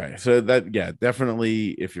okay, so that yeah,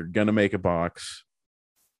 definitely if you're gonna make a box,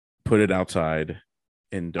 put it outside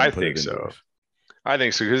and I don't put it think so. indoors. I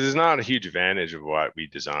think so, because it's not a huge advantage of what we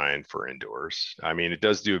designed for indoors. I mean, it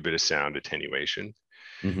does do a bit of sound attenuation,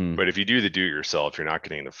 Mm-hmm. but if you do the do-it-yourself, you're not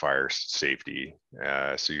getting the fire safety.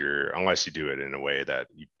 So you're, unless you do it in a way that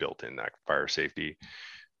you built in that fire safety.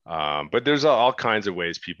 But there's all kinds of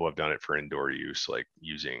ways people have done it for indoor use, like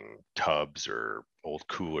using tubs or old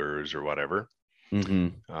coolers or whatever.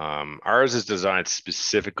 Mm-hmm. Ours is designed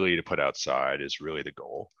specifically to put outside, is really the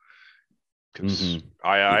goal, because Mm-hmm.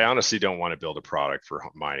 I Yeah. honestly don't want to build a product for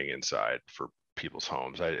mining inside for people's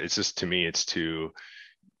homes. It's just, to me, it's too,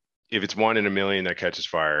 if it's one in a million that catches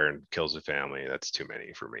fire and kills a family, that's too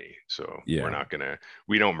many for me. So Yeah.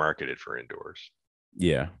 we don't market it for indoors.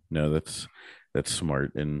 Yeah. No, that's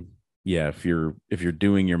smart. And yeah, if you're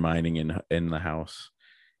doing your mining in the house,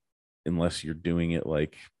 unless you're doing it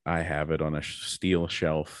like I have it on a steel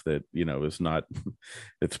shelf that is not.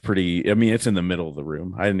 It's pretty. I mean, it's in the middle of the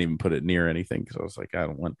room. I didn't even put it near anything because I was like, I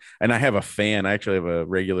don't want. And I have a fan. I actually have a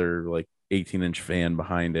regular like 18-inch fan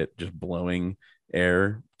behind it, just blowing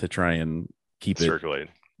air to try and keep it. Circulate.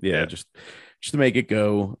 Yeah, Yeah. just to make it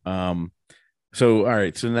go. So all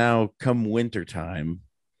right. So now come winter time,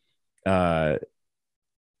 uh,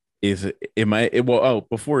 is it am I it, well oh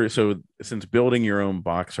before so since building your own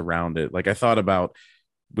box around it, like I thought about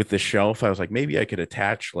with the shelf, I was like maybe I could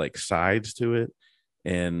attach like sides to it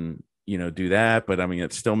and do that, but I mean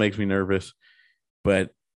it still makes me nervous.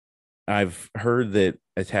 But I've heard that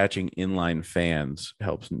attaching inline fans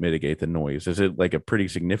helps mitigate the noise. Is it like a pretty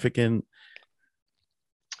significant?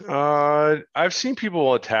 I've seen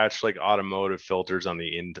people attach like automotive filters on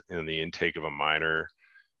the intake of a miner.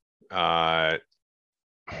 Uh,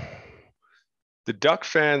 the duct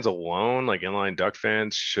fans alone, like inline duct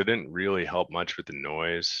fans, shouldn't really help much with the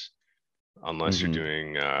noise, unless you're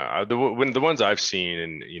Mm-hmm. doing the ones I've seen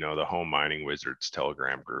in the home mining wizards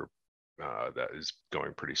Telegram group, that is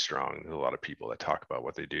going pretty strong. There's a lot of people that talk about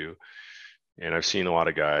what they do, and I've seen a lot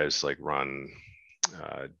of guys like run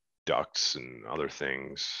uh, ducts and other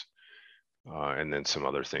things, and then some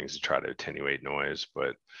other things to try to attenuate noise.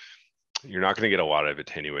 But you're not going to get a lot of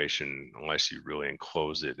attenuation unless you really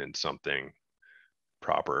enclose it in something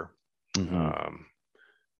proper. Mm-hmm. Um,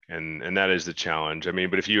 and that is the challenge. I mean,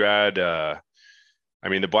 but if you add, I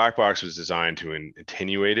mean, the black box was designed to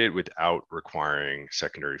attenuate it without requiring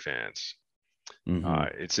secondary fans.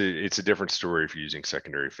 Mm-hmm. It's a different story if you're using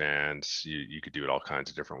secondary fans. You could do it all kinds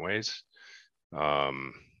of different ways.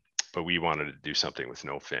 Um, but we wanted to do something with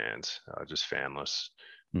no fans, just fanless,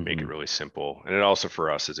 make Mm-hmm. it really simple. And it also for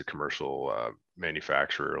us as a commercial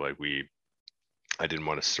manufacturer, like I didn't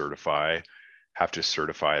want to have to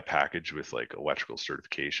certify a package with like electrical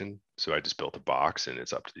certification. So I just built a box and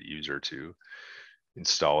it's up to the user to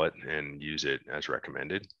install it and use it as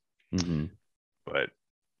recommended. Mm-hmm. But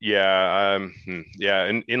yeah, yeah,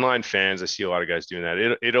 and inline fans, I see a lot of guys doing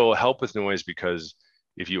that. It'll help with noise because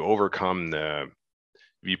if you overcome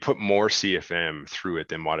if you put more CFM through it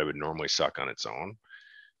than what it would normally suck on its own,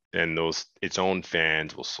 then its own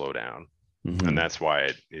fans will slow down, and Mm-hmm. that's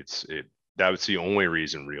why that was the only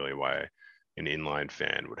reason really why an inline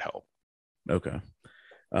fan would help. Okay.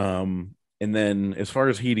 And then as far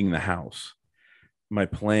as heating the house, my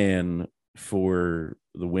plan for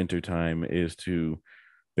the winter time is to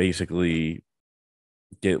basically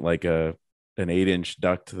get like an 8-inch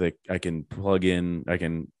duct that I can plug in. I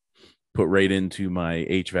can put right into my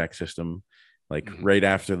HVAC system, like Mm-hmm. right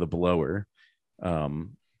after the blower,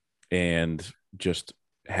 um, and just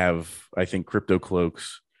have. I think Crypto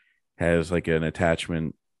Cloaks has like an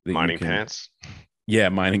attachment that you Mining can. pants. Yeah,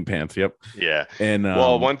 mining pants. Yep. Yeah. And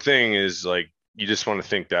Well, one thing is like you just want to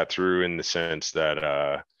think that through in the sense that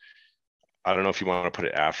I don't know if you want to put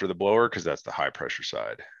it after the blower because that's the high pressure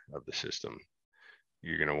side of the system.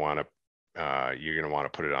 You're gonna want to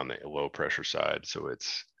put it on the low pressure side, so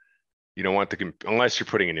you don't want unless you're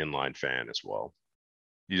putting an inline fan as well.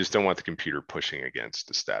 You just don't want the computer pushing against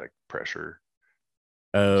the static pressure.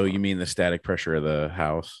 oh, So, you mean the static pressure of the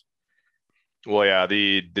house? well, yeah,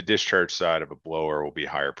 the discharge side of a blower will be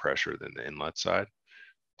higher pressure than the inlet side.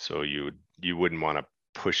 So you wouldn't want to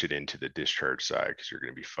push it into the discharge side because you're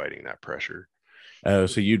going to be fighting that pressure. Oh,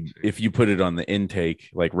 so you if you put it on the intake,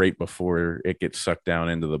 like right before it gets sucked down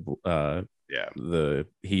into Yeah. the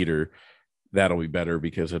heater, that'll be better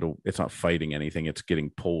because it's not fighting anything; it's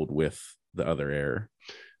getting pulled with the other air.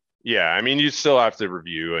 Yeah, I mean, you still have to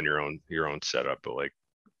review on your own setup, but like,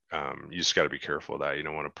 you just got to be careful of that. You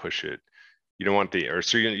don't want to push it. You don't want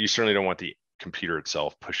you certainly don't want the computer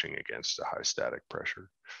itself pushing against a high static pressure.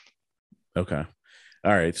 Okay,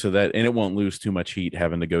 all right. So that and it won't lose too much heat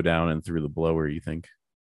having to go down and through the blower. You think?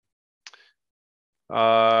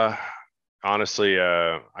 Uh, honestly,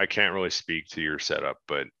 I can't really speak to your setup,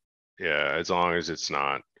 but yeah, as long as it's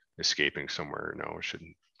not escaping somewhere, no, it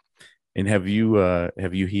shouldn't. And have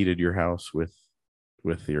you heated your house with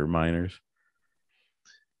your miners?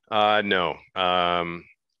 No.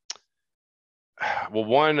 Well,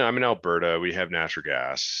 one, I'm in Alberta. We have natural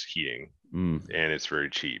gas heating, Mm, and it's very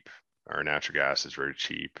cheap. Our natural gas is very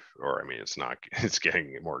cheap, or I mean, it's not. It's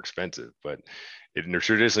getting more expensive, but it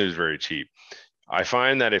traditionally was very cheap. I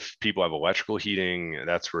find that if people have electrical heating,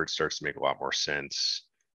 that's where it starts to make a lot more sense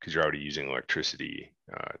because you're already using electricity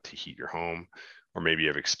to heat your home, or maybe you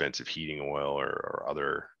have expensive heating oil or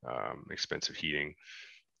other expensive heating,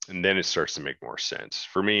 and then it starts to make more sense.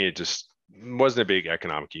 For me, it just wasn't a big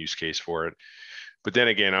economic use case for it. But then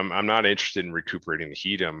again, I'm not interested in recuperating the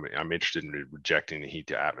heat. I'm interested in rejecting the heat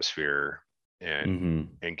to atmosphere mm-hmm.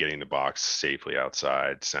 and getting the box safely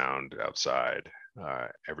outside, sound outside,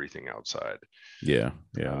 everything outside. Yeah,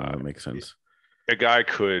 yeah. No, Uh, that makes sense. a guy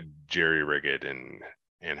could jerry rig it and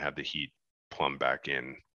have the heat plumb back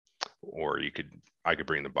in, or I could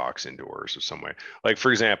bring the box indoors or some way. Like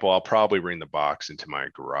for example, I'll probably bring the box into my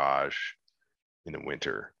garage in the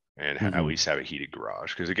winter and at Mm-hmm. least have a heated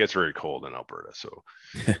garage because it gets very cold in Alberta. So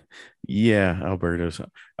Yeah, Alberta's.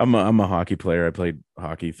 I'm a hockey player. I played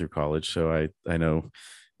hockey through college, so I know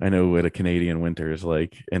what a Canadian winter is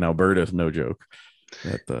like. And Alberta's no joke.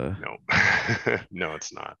 That no, no,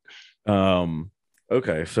 it's not. um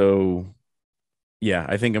okay, so yeah,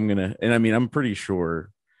 I think I'm gonna, and I mean I'm pretty sure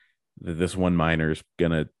that this one miner is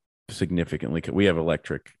gonna significantly. We have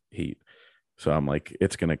electric heat, so I'm like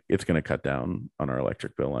it's gonna cut down on our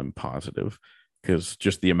electric bill. I'm positive because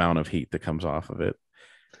just the amount of heat that comes off of it.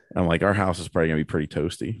 I'm like our house is probably gonna be pretty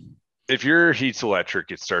toasty. If your heat's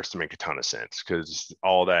electric, it starts to make a ton of sense because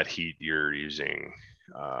all that heat you're using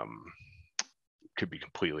um, could be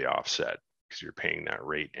completely offset because you're paying that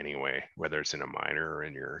rate anyway, whether it's in a miner or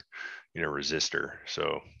in your resistor.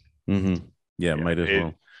 So Mm-hmm. Yeah, yeah, might as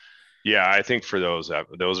well. Yeah, I think for those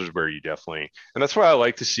is where you definitely, and that's why I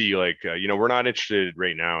like to see like, we're not interested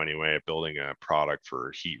right now anyway at building a product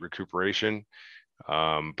for heat recuperation.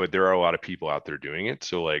 But there are a lot of people out there doing it.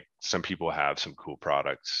 So like some people have some cool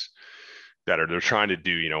products that they're trying to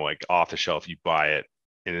do, like off the shelf, you buy it.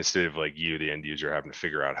 And instead of like you, the end user, having to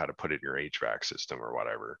figure out how to put it in your HVAC system or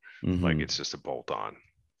whatever, like Mm-hmm. it's just a bolt on.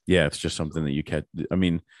 Yeah, it's just something that you can. I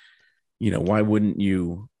mean, why wouldn't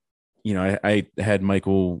you? I had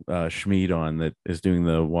Michael Schmid on that is doing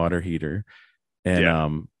the water heater,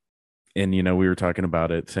 and Yeah. we were talking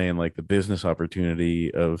about it, saying like the business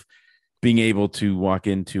opportunity of being able to walk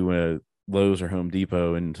into a Lowe's or Home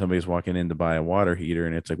Depot and somebody's walking in to buy a water heater,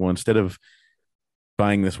 and it's like, well, instead of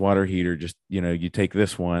buying this water heater, just you take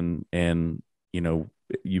this one, and you know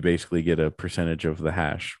you basically get a percentage of the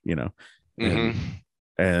hash, and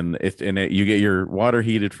Hmm. you get your water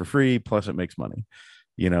heated for free, plus it makes money,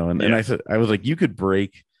 and Yeah. I said, I was like, you could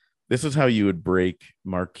break, this is how you would break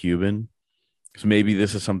Mark Cuban. So maybe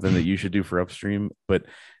this is something that you should do for Upstream, but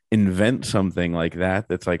invent something like that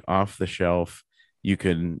that's like off the shelf. You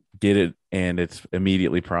can get it and it's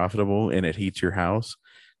immediately profitable and it heats your house.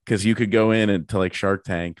 Because you could go in and to like Shark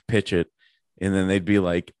Tank, pitch it, and then they'd be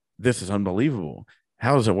like, "This is unbelievable.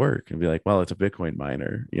 How does it work?" And be like, "Well, it's a Bitcoin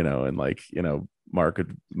miner, and like,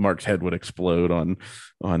 Mark's head would explode on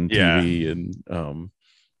Yeah. TV, and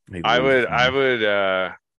he'd I lose would, his I mind." would,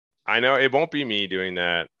 I know it won't be me doing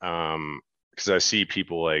that. Because I see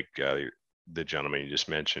people like the gentleman you just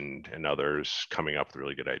mentioned and others coming up with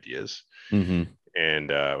really good ideas. Mm-hmm.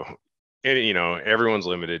 And everyone's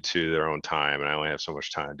limited to their own time, and I only have so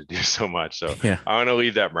much time to do so much. So Yeah. I want to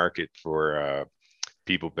leave that market for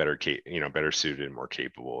people better suited and more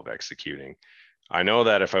capable of executing. I know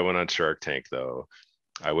that if I went on Shark Tank, though,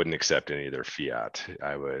 I wouldn't accept any of their fiat.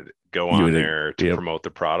 I would go You on would, there to yep. promote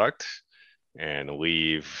the product and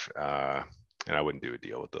leave, and I wouldn't do a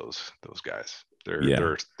deal with those guys. They're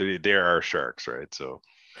Yeah. they're they are sharks, right? So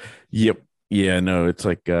Yep. Yeah, no, it's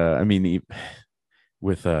like I mean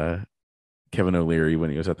with Kevin O'Leary when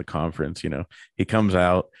he was at the conference, he comes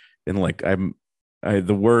out and like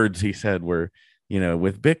the words he said were,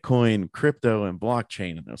 with Bitcoin, crypto, and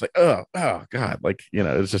blockchain. And I was like, oh God. Like,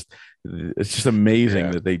 it's just amazing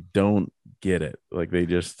yeah. that they don't get it. Like they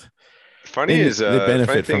just they The funny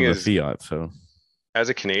benefit thing from the is, fiat. So as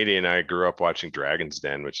a Canadian, I grew up watching Dragon's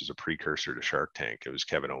Den, which is a precursor to Shark Tank. It was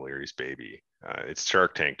Kevin O'Leary's baby. It's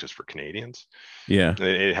Shark Tank just for Canadians. yeah.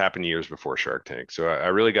 It happened years before Shark Tank, so I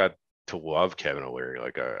really got to love Kevin O'Leary.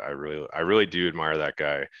 Like I really do admire that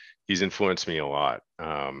guy. He's influenced me a lot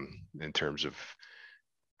in terms of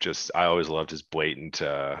just I always loved his blatant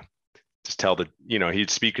just tell he'd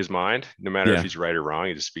speak his mind no matter if Yeah. he's right or wrong.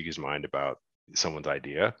 He'd just speak his mind about someone's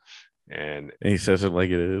idea and And he says it like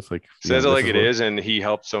it is. Like, says it this like is it what is, and he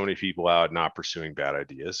helped so many people out not pursuing bad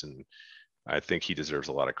ideas, and I think he deserves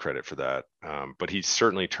a lot of credit for that. But he's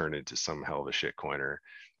certainly turned into some hell of a shit coiner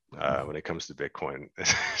when it comes to Bitcoin.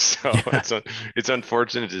 So yeah. it's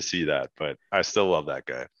unfortunate to see that, but I still love that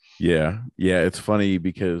guy. Yeah. Yeah. It's funny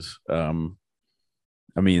because I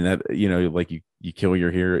mean that like you kill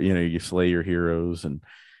your hero, you slay your heroes, and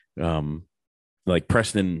um, like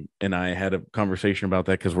Preston and I had a conversation about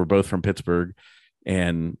that because we're both from Pittsburgh,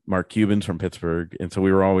 and Mark Cuban's from Pittsburgh, and so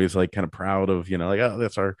we were always like kind of proud of like, oh,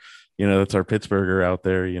 that's our Pittsburgher out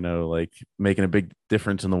there, like making a big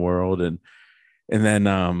difference in the world, and then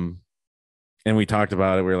and we talked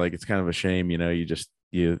about it. We were like, it's kind of a shame, you just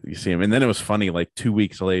you see him, and then it was funny. Like 2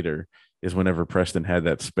 weeks later is whenever Preston had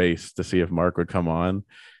that space to see if Mark would come on,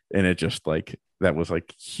 and it just like that was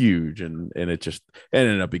like huge, and it just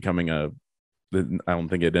ended up becoming I don't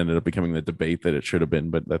think it ended up becoming the debate that it should have been,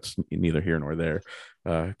 but that's neither here nor there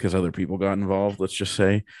because other people got involved. Let's just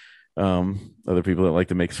say other people that like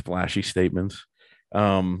to make splashy statements.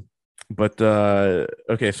 Um, but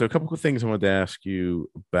okay, so a couple of things I wanted to ask you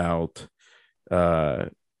about uh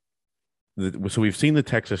so we've seen the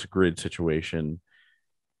Texas grid situation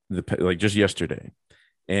like just yesterday.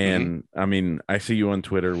 Hmm. And I mean, I see you on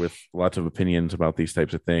Twitter with lots of opinions about these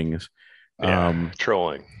types of things. Yeah, Um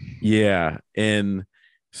trolling. yeah, and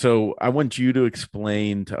so I want you to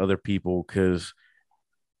explain to other people cuz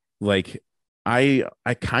like I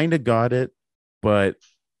kind of got it, but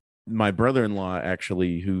my brother-in-law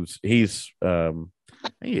actually he's an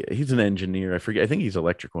engineer. I forget. I think he's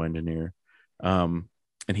electrical engineer.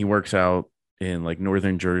 And he works out in like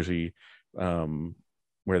northern Jersey,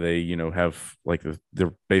 where they, have like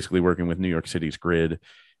they're basically working with New York City's grid.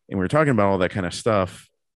 And we are talking about all that kind of stuff.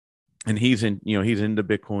 And he's into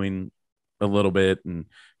Bitcoin a little bit, and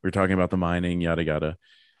we are talking about the mining, yada yada.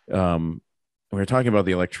 We are talking about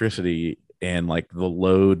the electricity, and like the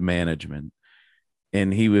load management.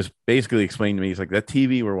 And he was basically explaining to me, he's like, that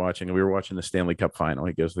TV we're watching, and we were watching the Stanley Cup final.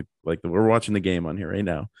 He goes, we're watching the game on here right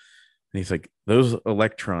now. And he's like, those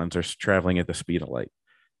electrons are traveling at the speed of light.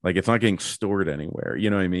 Like it's not getting stored anywhere. You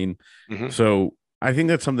know what I mean? Mm-hmm. So I think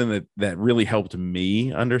that's something that really helped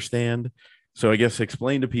me understand. So I guess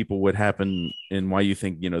explain to people what happened and why you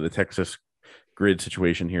think, the Texas grid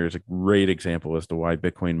situation here is a great example as to why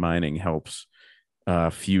Bitcoin mining helps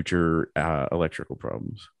future electrical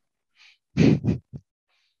problems.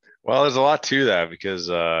 Well, there's a lot to that because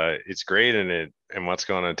it's great and what's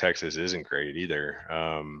going on in Texas isn't great either.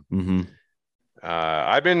 Mm-hmm.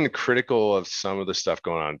 I've been critical of some of the stuff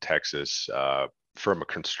going on in Texas from a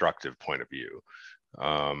constructive point of view.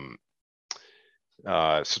 Um,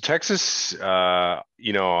 so Texas,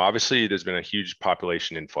 obviously there's been a huge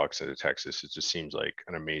population influx into Texas. It just seems like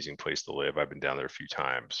an amazing place to live. I've been down there a few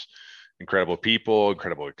times. Incredible people,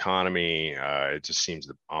 incredible economy. It just seems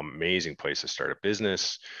an amazing place to start a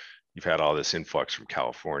business. You've had all this influx from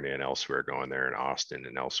California and elsewhere going there, in Austin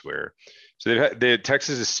and elsewhere. So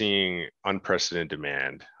Texas is seeing unprecedented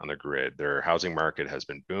demand on the grid. Their housing market has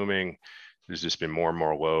been booming. There's just been more and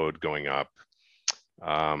more load going up.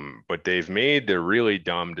 But they've made the really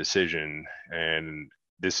dumb decision, and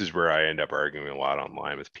this is where I end up arguing a lot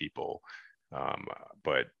online with people.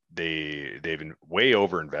 But they've been way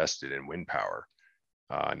over invested in wind power,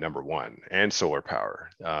 number one, and solar power.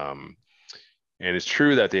 And it's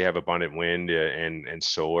true that they have abundant wind and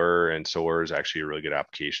solar is actually a really good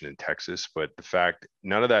application in Texas. But the fact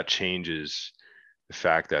none of that changes the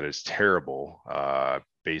fact that it's terrible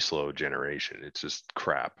baseload generation. It's just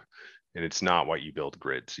crap, and it's not what you build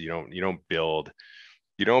grids. You don't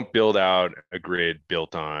build out a grid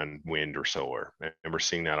built on wind or solar. And we're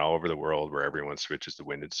seeing that all over the world where everyone switches to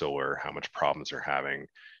wind and solar, how much problems they're having,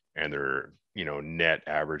 and their net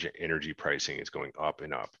average energy pricing is going up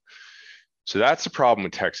and up. So that's the problem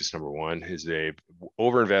with Texas. Number one is they've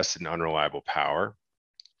overinvested in unreliable power.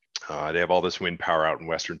 They have all this wind power out in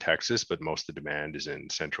Western Texas, but most of the demand is in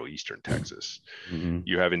Central Eastern Texas. Mm-hmm.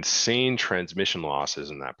 You have insane transmission losses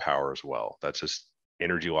in that power as well. That's just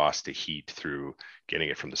energy loss to heat through getting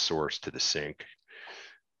it from the source to the sink.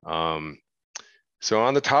 So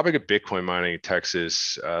on the topic of Bitcoin mining in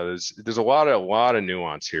Texas, there's a lot of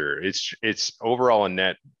nuance here. It's overall a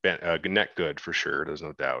net good for sure. There's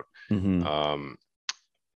no doubt. Mm-hmm.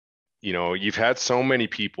 You've had so many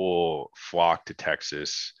people flock to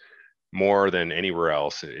Texas more than anywhere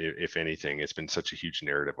else. If anything, it's been such a huge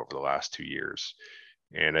narrative over the last 2 years.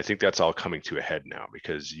 And I think that's all coming to a head now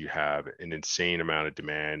because you have an insane amount of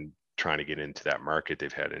demand trying to get into that market.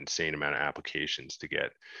 They've had an insane amount of applications to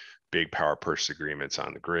get big power purchase agreements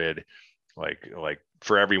on the grid. Like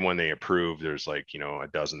for everyone they approve, there's a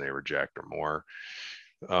dozen they reject or more.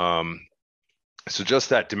 So just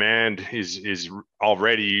that demand is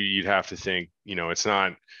already, you'd have to think, it's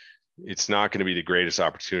not going to be the greatest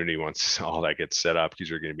opportunity once all that gets set up because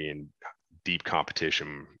you're going to be in deep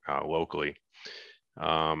competition locally.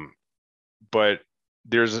 But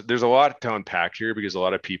there's a lot to unpack here because a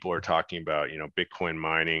lot of people are talking about, Bitcoin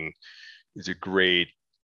mining is a great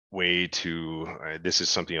way to, this is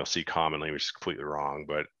something you'll see commonly, which is completely wrong,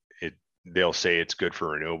 but they'll say it's good for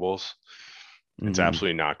renewables. It's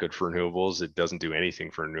absolutely not good for renewables. It doesn't do anything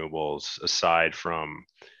for renewables aside from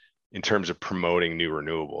in terms of promoting new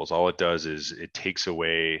renewables. All it does is it takes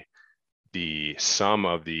away the sum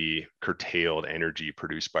of the curtailed energy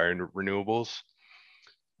produced by renewables.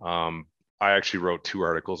 I actually wrote 2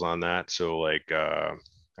 articles on that. So I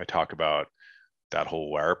talk about that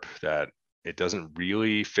whole LARP that it doesn't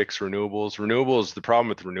really fix renewables. The problem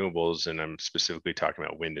with renewables, and I'm specifically talking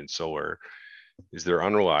about wind and solar, is they're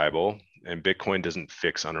unreliable, and Bitcoin doesn't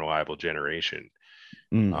fix unreliable generation.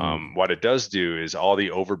 Mm-hmm. What it does do is all the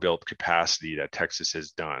overbuilt capacity that Texas has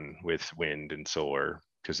done with wind and solar,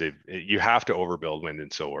 because you have to overbuild wind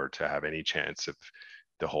and solar to have any chance of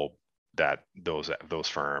those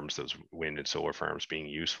farms, those wind and solar farms being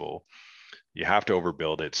useful. You have to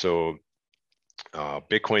overbuild it. So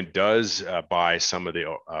Bitcoin does buy some of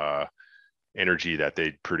the energy that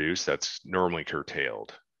they produce that's normally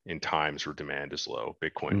curtailed in times where demand is low.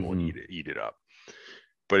 Bitcoin will eat it up,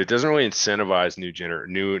 but it doesn't really incentivize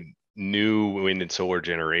new wind and solar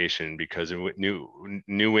generation because new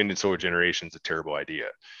wind and solar generation is a terrible idea.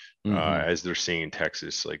 As they're seeing in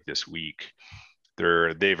Texas, like this week,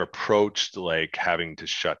 they've approached having to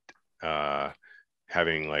shut,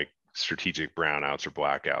 having strategic brownouts or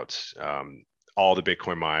blackouts. All the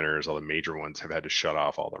Bitcoin miners, all the major ones, have had to shut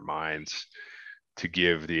off all their mines to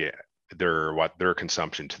give their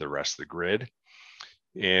consumption to the rest of the grid.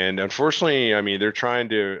 And unfortunately, I mean,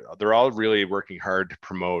 they're all really working hard to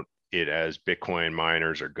promote it as Bitcoin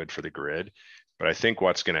miners are good for the grid. But I think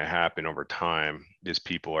what's going to happen over time is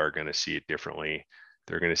people are going to see it differently.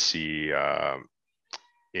 They're going to see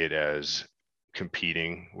it as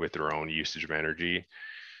competing with their own usage of energy.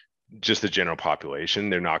 Just the general population,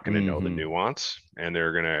 they're not going to know the Mm-hmm. nuance, and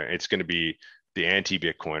it's going to be the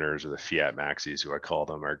anti-Bitcoiners or the fiat maxis, who I call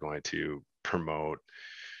them, are going to promote,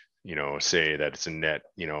 say that it's a net,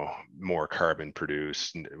 more carbon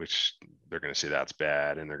produced, which they're going to say that's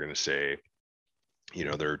bad. And they're going to say,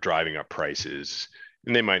 they're driving up prices,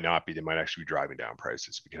 and they might not be, they might actually be driving down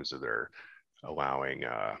prices because of their allowing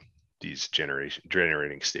these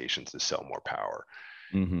generating stations to sell more power.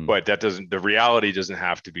 Mm-hmm. But the reality doesn't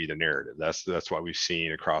have to be the narrative. That's what we've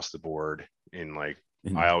seen across the board in, like, I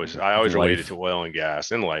In always I always relate it life. to oil and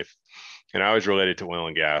gas in life. And I always relate it to oil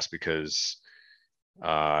and gas because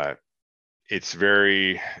uh, it's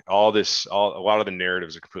very a lot of the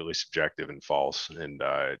narratives are completely subjective and false,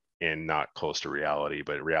 and not close to reality.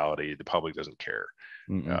 But reality, the public doesn't care.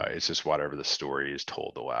 Mm-mm. It's just whatever the story is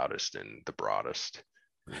told the loudest and the broadest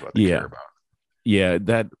is what they care Yeah. about. Yeah,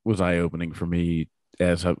 that was eye opening for me.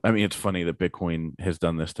 I mean, it's funny that Bitcoin has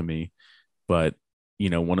done this to me, but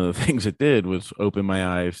one of the things it did was open my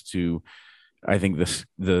eyes to, I think,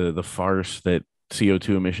 the farce that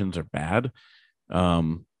CO2 emissions are bad.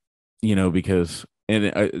 Um, because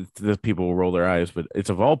the people will roll their eyes, but it's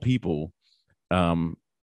of all people, um,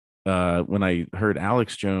 when I heard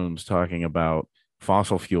Alex Jones talking about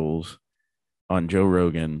fossil fuels on Joe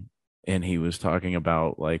Rogan, and he was talking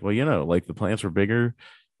about, like, well, like the plants were bigger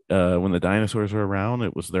when the dinosaurs were around.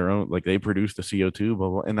 It was their own, like they produced the CO2, blah,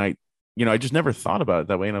 blah. And I just never thought about it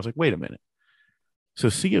that way. And I was like, wait a minute. So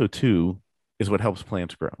CO2 is what helps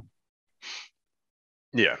plants grow.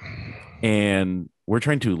 Yeah. And we're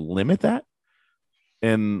trying to limit that.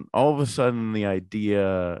 And all of a sudden the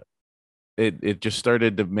idea, it just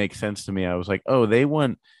started to make sense to me. I was like, oh, they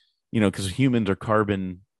want, because humans are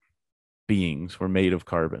carbon beings, we're made of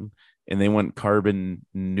carbon, and they want carbon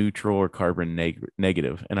neutral or carbon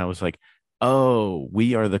negative. And I was like, oh,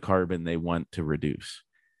 we are the carbon they want to reduce.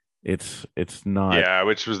 It's not. Yeah,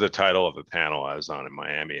 which was the title of the panel I was on in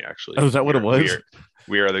Miami, Oh, actually. is that what it was?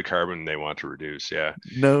 We are the carbon they want to reduce. Yeah.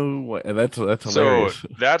 No way. That's So hilarious.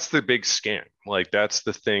 that's the big scam. Like, that's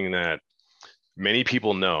the thing that many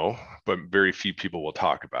people know, but very few people will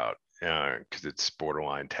talk about, because it's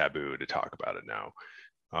borderline taboo to talk about it now.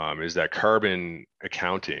 Is that carbon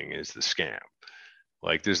accounting is the scam.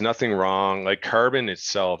 Like, there's nothing wrong. Like, carbon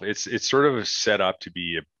itself, it's sort of set up to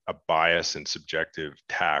be a bias and subjective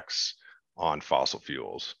tax on fossil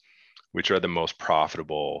fuels, which are the most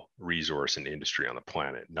profitable resource and industry on the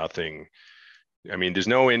planet. Nothing, I mean, there's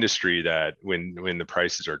no industry that when the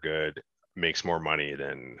prices are good makes more money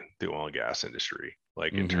than the oil and gas industry.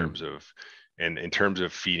 Like, Mm-hmm. in terms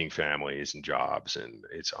of feeding families and jobs, and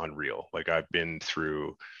it's unreal. Like, I've been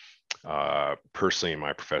through personally in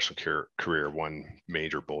my professional career one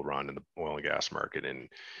major bull run in the oil and gas market, and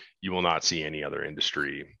you will not see any other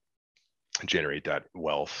industry generate that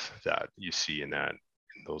wealth that you see in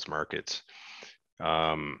those markets.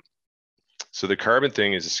 Um, so the carbon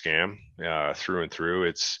thing is a scam through and through.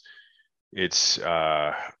 It's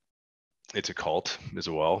uh, it's a cult as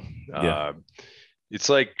well. Yeah. Uh, it's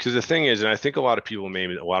like, because the thing is, and I think a lot of people made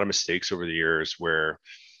a lot of mistakes over the years where,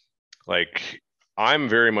 like, I'm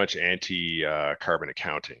very much anti carbon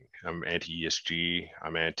accounting. I'm anti ESG.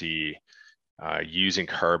 I'm anti using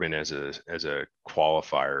carbon as a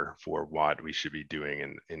qualifier for what we should be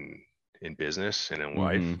doing in business and in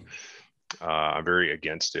life. Mm-hmm. I'm very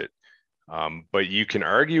against it. But you can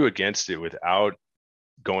argue against it without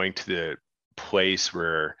going to the place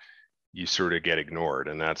where you sort of get ignored,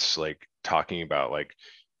 and that's like talking about, like,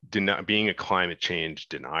 being a climate change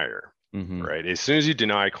denier, Mm-hmm. right? As soon as you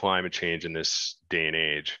deny climate change in this day and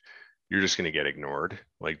age, you're just going to get ignored.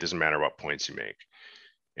 Like, doesn't matter what points you make.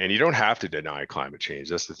 And you don't have to deny climate change.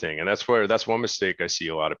 That's the thing. And that's one mistake I see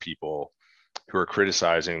a lot of people who are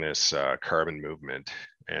criticizing this carbon movement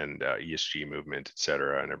and ESG movement, et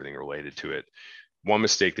cetera, and everything related to it. One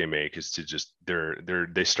mistake they make is to just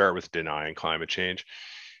they start with denying climate change,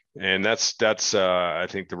 and that's I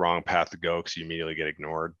think the wrong path to go, because you immediately get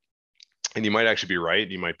ignored. And you might actually be right,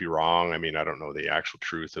 you might be wrong. I mean, I don't know the actual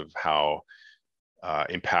truth of how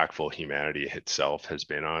impactful humanity itself has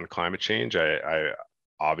been on climate change. I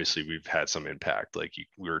obviously we've had some impact. Like,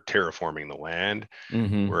 we're terraforming the land,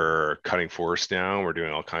 Mm-hmm. we're cutting forests down, we're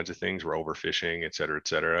doing all kinds of things, we're overfishing, et cetera, et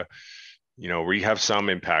cetera. We have some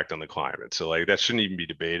impact on the climate, so, like, that shouldn't even be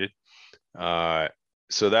debated. uh,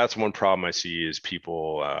 so that's one problem I see, is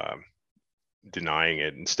people denying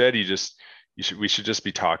it. Instead, we should just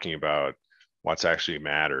be talking about what's actually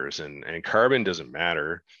matters, and carbon doesn't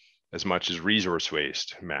matter as much as resource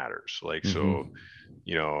waste matters. Like, so,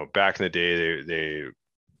 back in the day,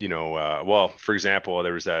 well, for example,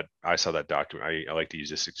 there was that, I saw that document. I like to use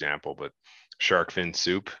this example, but shark fin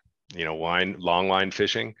soup, long line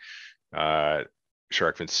fishing.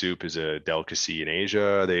 Shark fin soup is a delicacy in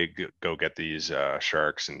Asia. They go get these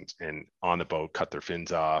sharks and on the boat cut their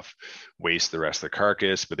fins off, waste the rest of the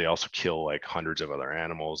carcass, but they also kill like hundreds of other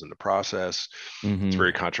animals in the process. It's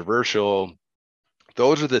very controversial.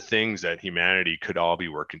 Those are the things that humanity could all be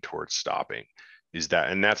working towards stopping.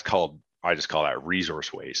 And that's called, I just call that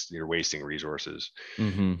resource waste. You're wasting resources.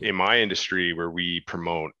 In my industry, where we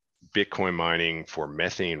promote Bitcoin mining for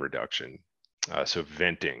methane reduction, so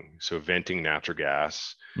venting natural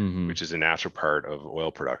gas, which is a natural part of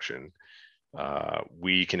oil production,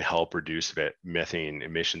 we can help reduce methane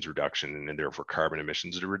emissions reduction and therefore carbon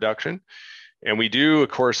emissions reduction. And we do, of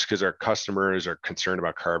course, because our customers are concerned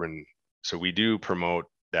about carbon, so we do promote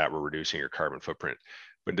that we're reducing your carbon footprint.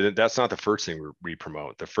 But that's not the first thing we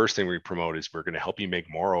promote. The first thing we promote is we're going to help you make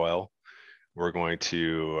more oil. We're going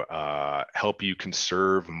to help you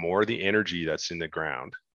conserve more of the energy that's in the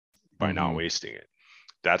ground by not wasting it.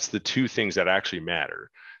 That's the two things that actually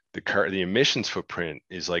matter. The emissions footprint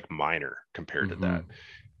is like minor compared to that.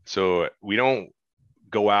 So we don't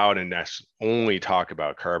go out and only talk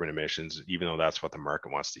about carbon emissions, even though that's what the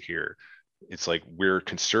market wants to hear. It's like, we're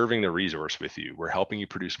conserving the resource with you. We're helping you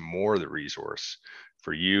produce more of the resource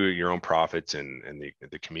for you, your own profits, and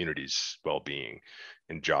the community's well-being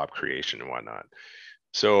and job creation and whatnot.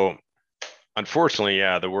 So unfortunately,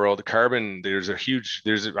 yeah, the carbon, I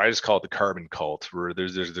just call it the carbon cult, where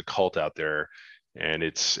there's a cult out there, and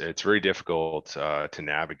it's very difficult to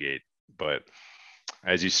navigate. But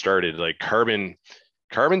as you started, like,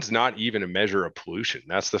 carbon's not even a measure of pollution.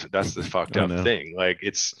 That's the fucked up thing. Like,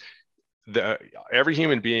 it's every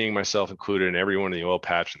human being, myself included, and everyone in the oil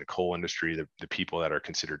patch and the coal industry, the people that are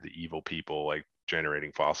considered the evil people, like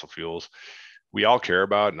generating fossil fuels, we all care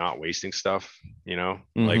about not wasting stuff.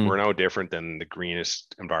 Like, we're no different than the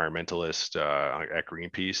greenest environmentalist at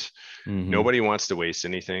Greenpeace. Nobody wants to waste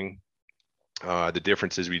anything. The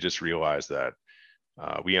difference is we just realize that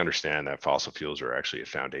we understand that fossil fuels are actually a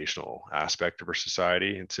foundational aspect of our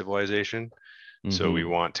society and civilization. So we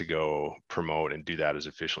want to go promote and do that as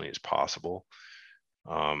efficiently as possible.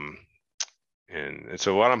 And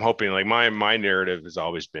so what I'm hoping, like, my narrative has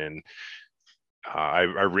always been, I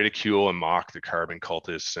ridicule and mock the carbon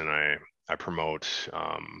cultists, and I promote,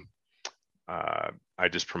 I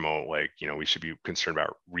just promote, like, we should be concerned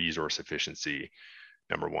about resource efficiency.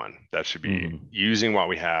 Number one, that should be using what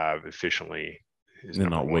we have efficiently, and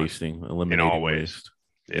not wasting, eliminating waste.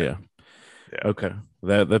 Yeah. Okay,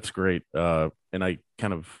 that's great. And I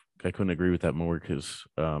couldn't agree with that more, because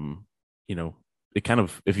it kind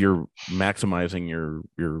of, if you're maximizing your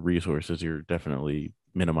resources, you're definitely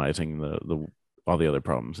minimizing the all the other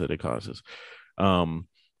problems that it causes.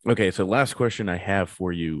 Okay, so last question I have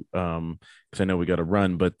for you, because I know we got to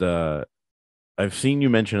run, but I've seen you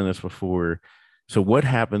mention this before. So what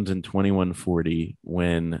happens in 2140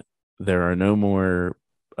 when there are no more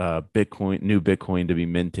new Bitcoin to be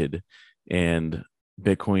minted, and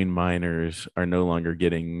Bitcoin miners are no longer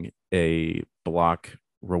getting a block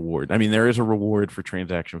reward? I mean, there is a reward for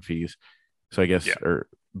transaction fees, so I guess,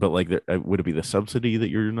 but like, would it be the subsidy that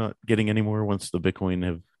you're not getting anymore once the Bitcoin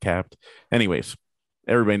have capped? Anyways,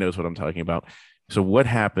 everybody knows what I'm talking about. So what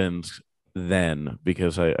happens then?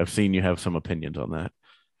 Because I've seen you have some opinions on that.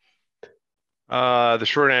 The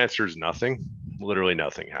short answer is nothing. Literally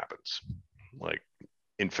nothing happens. Like,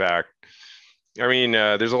 in fact, I mean,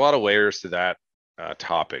 there's a lot of layers to that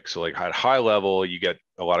topic. So, like, at high level, you get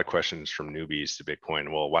a lot of questions from newbies to Bitcoin.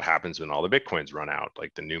 Well, what happens when all the Bitcoins run out?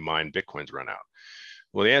 Like, the new mined Bitcoins run out?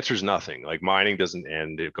 Well, the answer is nothing. Like, mining doesn't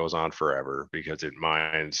end. It goes on forever, because it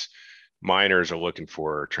mines. Miners are looking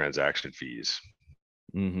for transaction fees.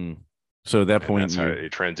 So at that point, that's how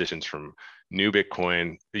it transitions from new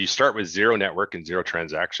Bitcoin. You start with zero network and zero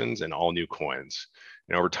transactions and all new coins.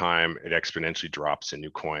 And over time, it exponentially drops in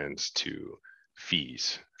new coins to fee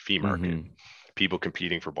market. People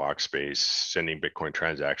competing for block space, sending Bitcoin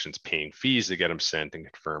transactions, paying fees to get them sent and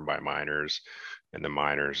confirmed by miners. And the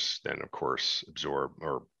miners then, of course, absorb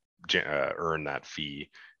or earn that fee,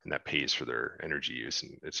 and that pays for their energy use,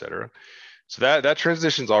 and et cetera. So that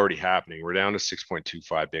transition's already happening. We're down to 6.25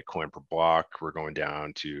 Bitcoin per block. We're going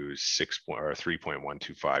down to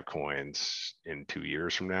 3.125 coins in 2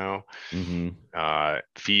 years from now. Mm-hmm.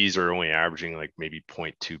 Fees are only averaging like maybe zero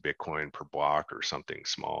point 0.2 Bitcoin per block or something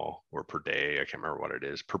small, or per day. I can't remember what it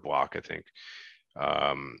is, per block, I think.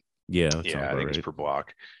 Yeah, that sounds Yeah, I about think it's right. per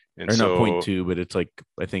block. And Or not point so, two, but it's like,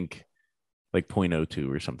 I think like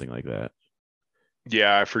 0.02 or something like that.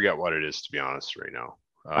 yeah, I forget what it is, to be honest, right now.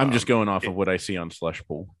 I'm just going off It, of what I see on Slush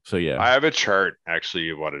Pool. So yeah, I have a chart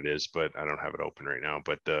actually of what it is, but I don't have it open right now.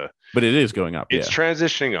 But but it is going up. it's Yeah.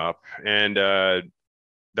 transitioning up, and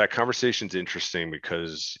that conversation's interesting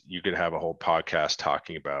because you could have a whole podcast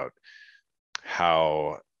talking about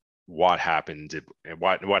how what happens,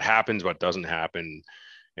 what happens, what doesn't happen,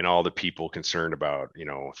 and all the people concerned about,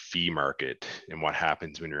 fee market and what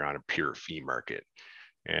happens when you're on a pure fee market.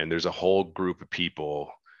 And there's a whole group of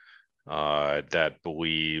people that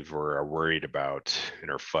believe or are worried about and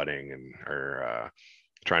are fudding and are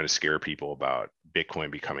trying to scare people about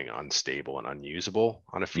Bitcoin becoming unstable and unusable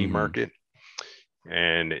on a fee Mm-hmm. market,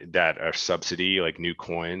 and that a subsidy, like new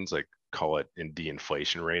coins, like call it in the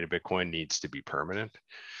inflation rate of Bitcoin, needs to be permanent.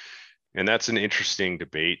 And that's an interesting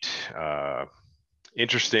debate.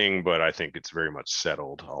 Interesting, but I think it's very much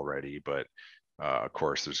settled already. But of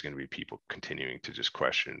course, there's going to be people continuing to just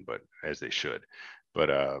question, but as they should.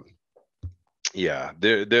 But yeah,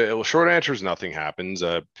 the short answer is nothing happens.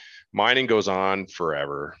 Mining goes on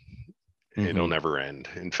forever. It'll Mm-hmm. never end.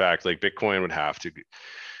 In fact, like Bitcoin would have to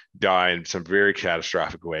die in some very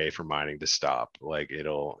catastrophic way for mining to stop. Like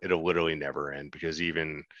it'll literally never end, because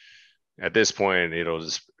even at this point, it'll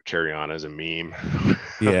just carry on as a meme.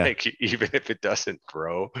 Yeah. Like even if it doesn't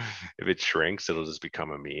grow, if it shrinks, it'll just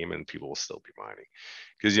become a meme and people will still be mining,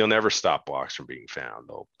 because you'll never stop blocks from being found.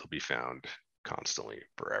 They'll be found constantly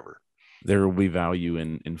forever. There will be value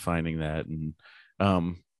in finding that. And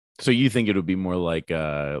um so you think it would be more like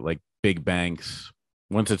big banks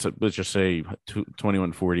once it's let's just say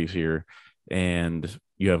 2140s here, and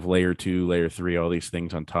you have layer 2, layer 3, all these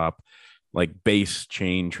things on top, like base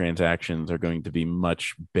chain transactions are going to be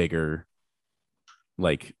much bigger,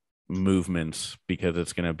 like movements, because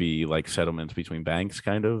it's going to be like settlements between banks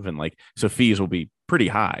kind of, and like so fees will be pretty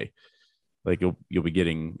high. Like you'll be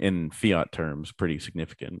getting in fiat terms pretty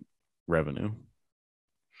significant revenue.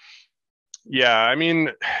 Yeah, I mean,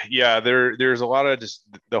 yeah, there's a lot of just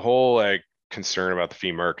the whole like concern about the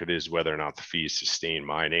fee market is whether or not the fees sustain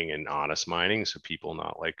mining and honest mining, so people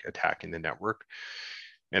not like attacking the network.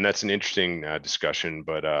 And that's an interesting discussion.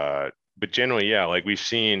 But generally, yeah, like we've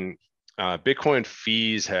seen, Bitcoin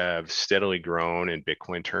fees have steadily grown in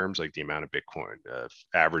Bitcoin terms, like the amount of Bitcoin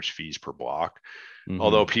average fees per block.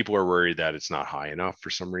 Although Mm-hmm. people are worried that it's not high enough for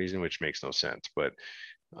some reason, which makes no sense. But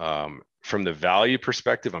from the value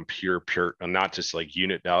perspective, I'm pure. I'm not just like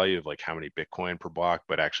unit value of like how many Bitcoin per block,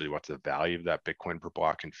 but actually what's the value of that Bitcoin per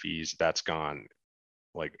block in fees. That's gone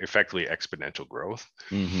like effectively exponential growth,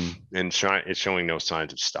 Mm-hmm. and it's showing no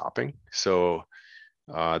signs of stopping. So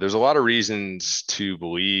there's a lot of reasons to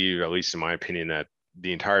believe, at least in my opinion, that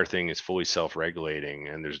the entire thing is fully self-regulating,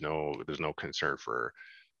 and there's no concern for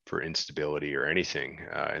instability or anything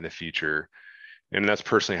in the future. And that's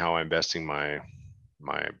personally how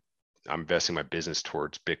my I'm investing my business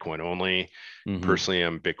towards Bitcoin only. Mm-hmm. Personally,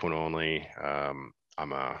 I'm Bitcoin only.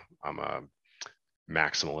 I'm a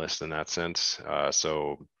maximalist in that sense.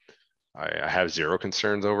 So I have zero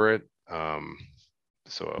concerns over it.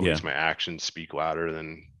 So at Yeah. least my actions speak louder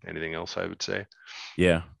than anything else, I would say.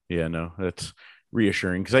 Yeah. Yeah. No, that's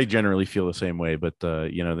reassuring because I generally feel the same way. But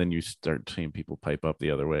then you start seeing people pipe up the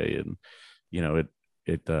other way, and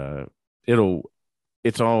it it'll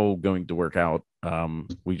it's all going to work out.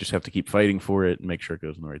 We just have to keep fighting for it and make sure it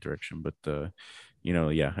goes in the right direction. But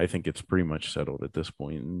yeah, I think it's pretty much settled at this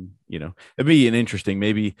point. And it'd be an interesting,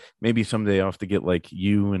 maybe someday I'll have to get like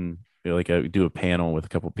you and like do a panel with a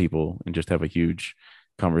couple people and just have a huge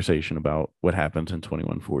conversation about what happens in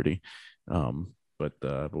 2140. But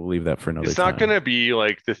we'll leave that for another It's not going time. to be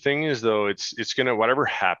like, the thing is though, it's going to, whatever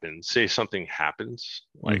happens, say something happens,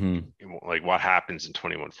 Mm-hmm. like what happens in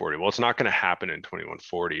 2140. Well, it's not going to happen in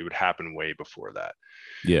 2140. It would happen way before that,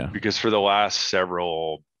 Yeah. because for the last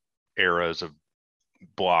several eras of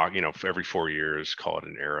block, for every 4 years, call it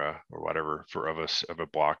an era or whatever, for of us of a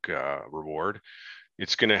block reward,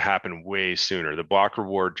 it's going to happen way sooner. The block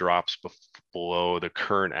reward drops below the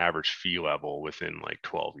current average fee level within like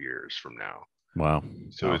 12 years from now. Wow.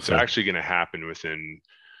 So Wow. it's So actually going to happen within,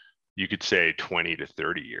 you could say, 20 to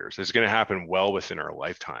 30 years. It's going to happen well within our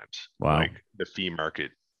lifetimes, wow. like the fee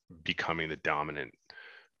market becoming the dominant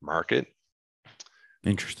market.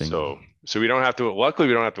 Interesting. So we don't have to, luckily,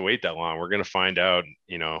 we don't have to wait that long. We're going to find out,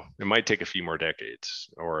 it might take a few more decades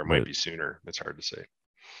or it might But be sooner. It's hard to say.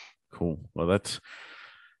 cool. Well, that's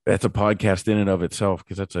a podcast in and of itself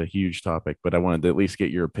because that's a huge topic. But I wanted to at least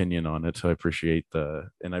get your opinion on it. So I appreciate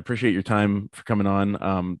your time for coming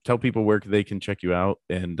on. Tell people where they can check you out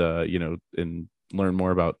and and learn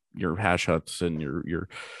more about your hash huts and your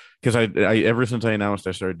because I ever since I announced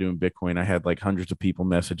I started doing Bitcoin, I had like hundreds of people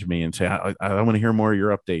message me and say I want to hear more of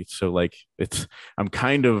your updates. So like I'm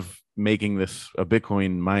kind of making this a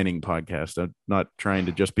Bitcoin mining podcast. I'm not trying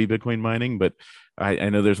to just be Bitcoin mining, but I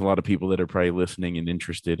know there's a lot of people that are probably listening and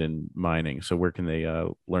interested in mining. So where can they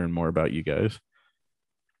learn more about you guys?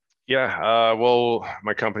 Yeah, well,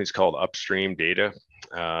 my company's called Upstream Data.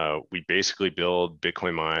 We basically build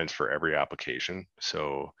Bitcoin mines for every application.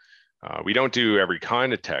 So we don't do every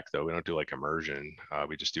kind of tech, though. We don't do like immersion.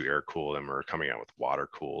 We just do air cooled, and we're coming out with water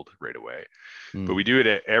cooled right away. But Mm, we do it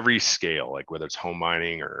at every scale, like whether it's home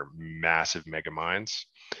mining or massive mega mines.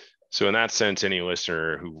 So in that sense, any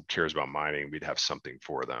listener who cares about mining, we'd have something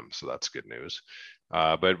for them. So that's good news.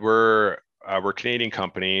 But we're a Canadian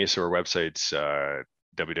company, so our website's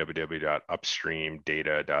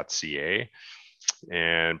www.upstreamdata.ca.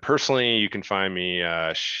 And personally, you can find me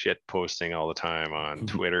shit posting all the time on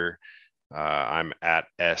Twitter. I'm at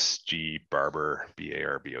SG Barbour,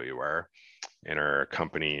 Barbour, and our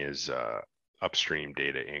company is Upstream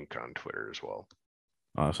Data Inc. on Twitter as well.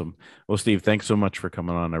 awesome. Well, Steve, thanks so much for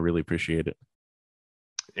coming on. I really appreciate it.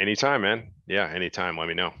 Anytime, man. Yeah, anytime. Let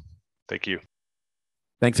me know. Thank you.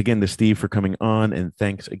 Thanks again to Steve for coming on, and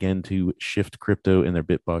thanks again to Shift Crypto and their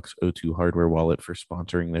Bitbox O2 hardware wallet for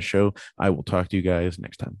sponsoring the show. I will talk to you guys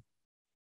next time.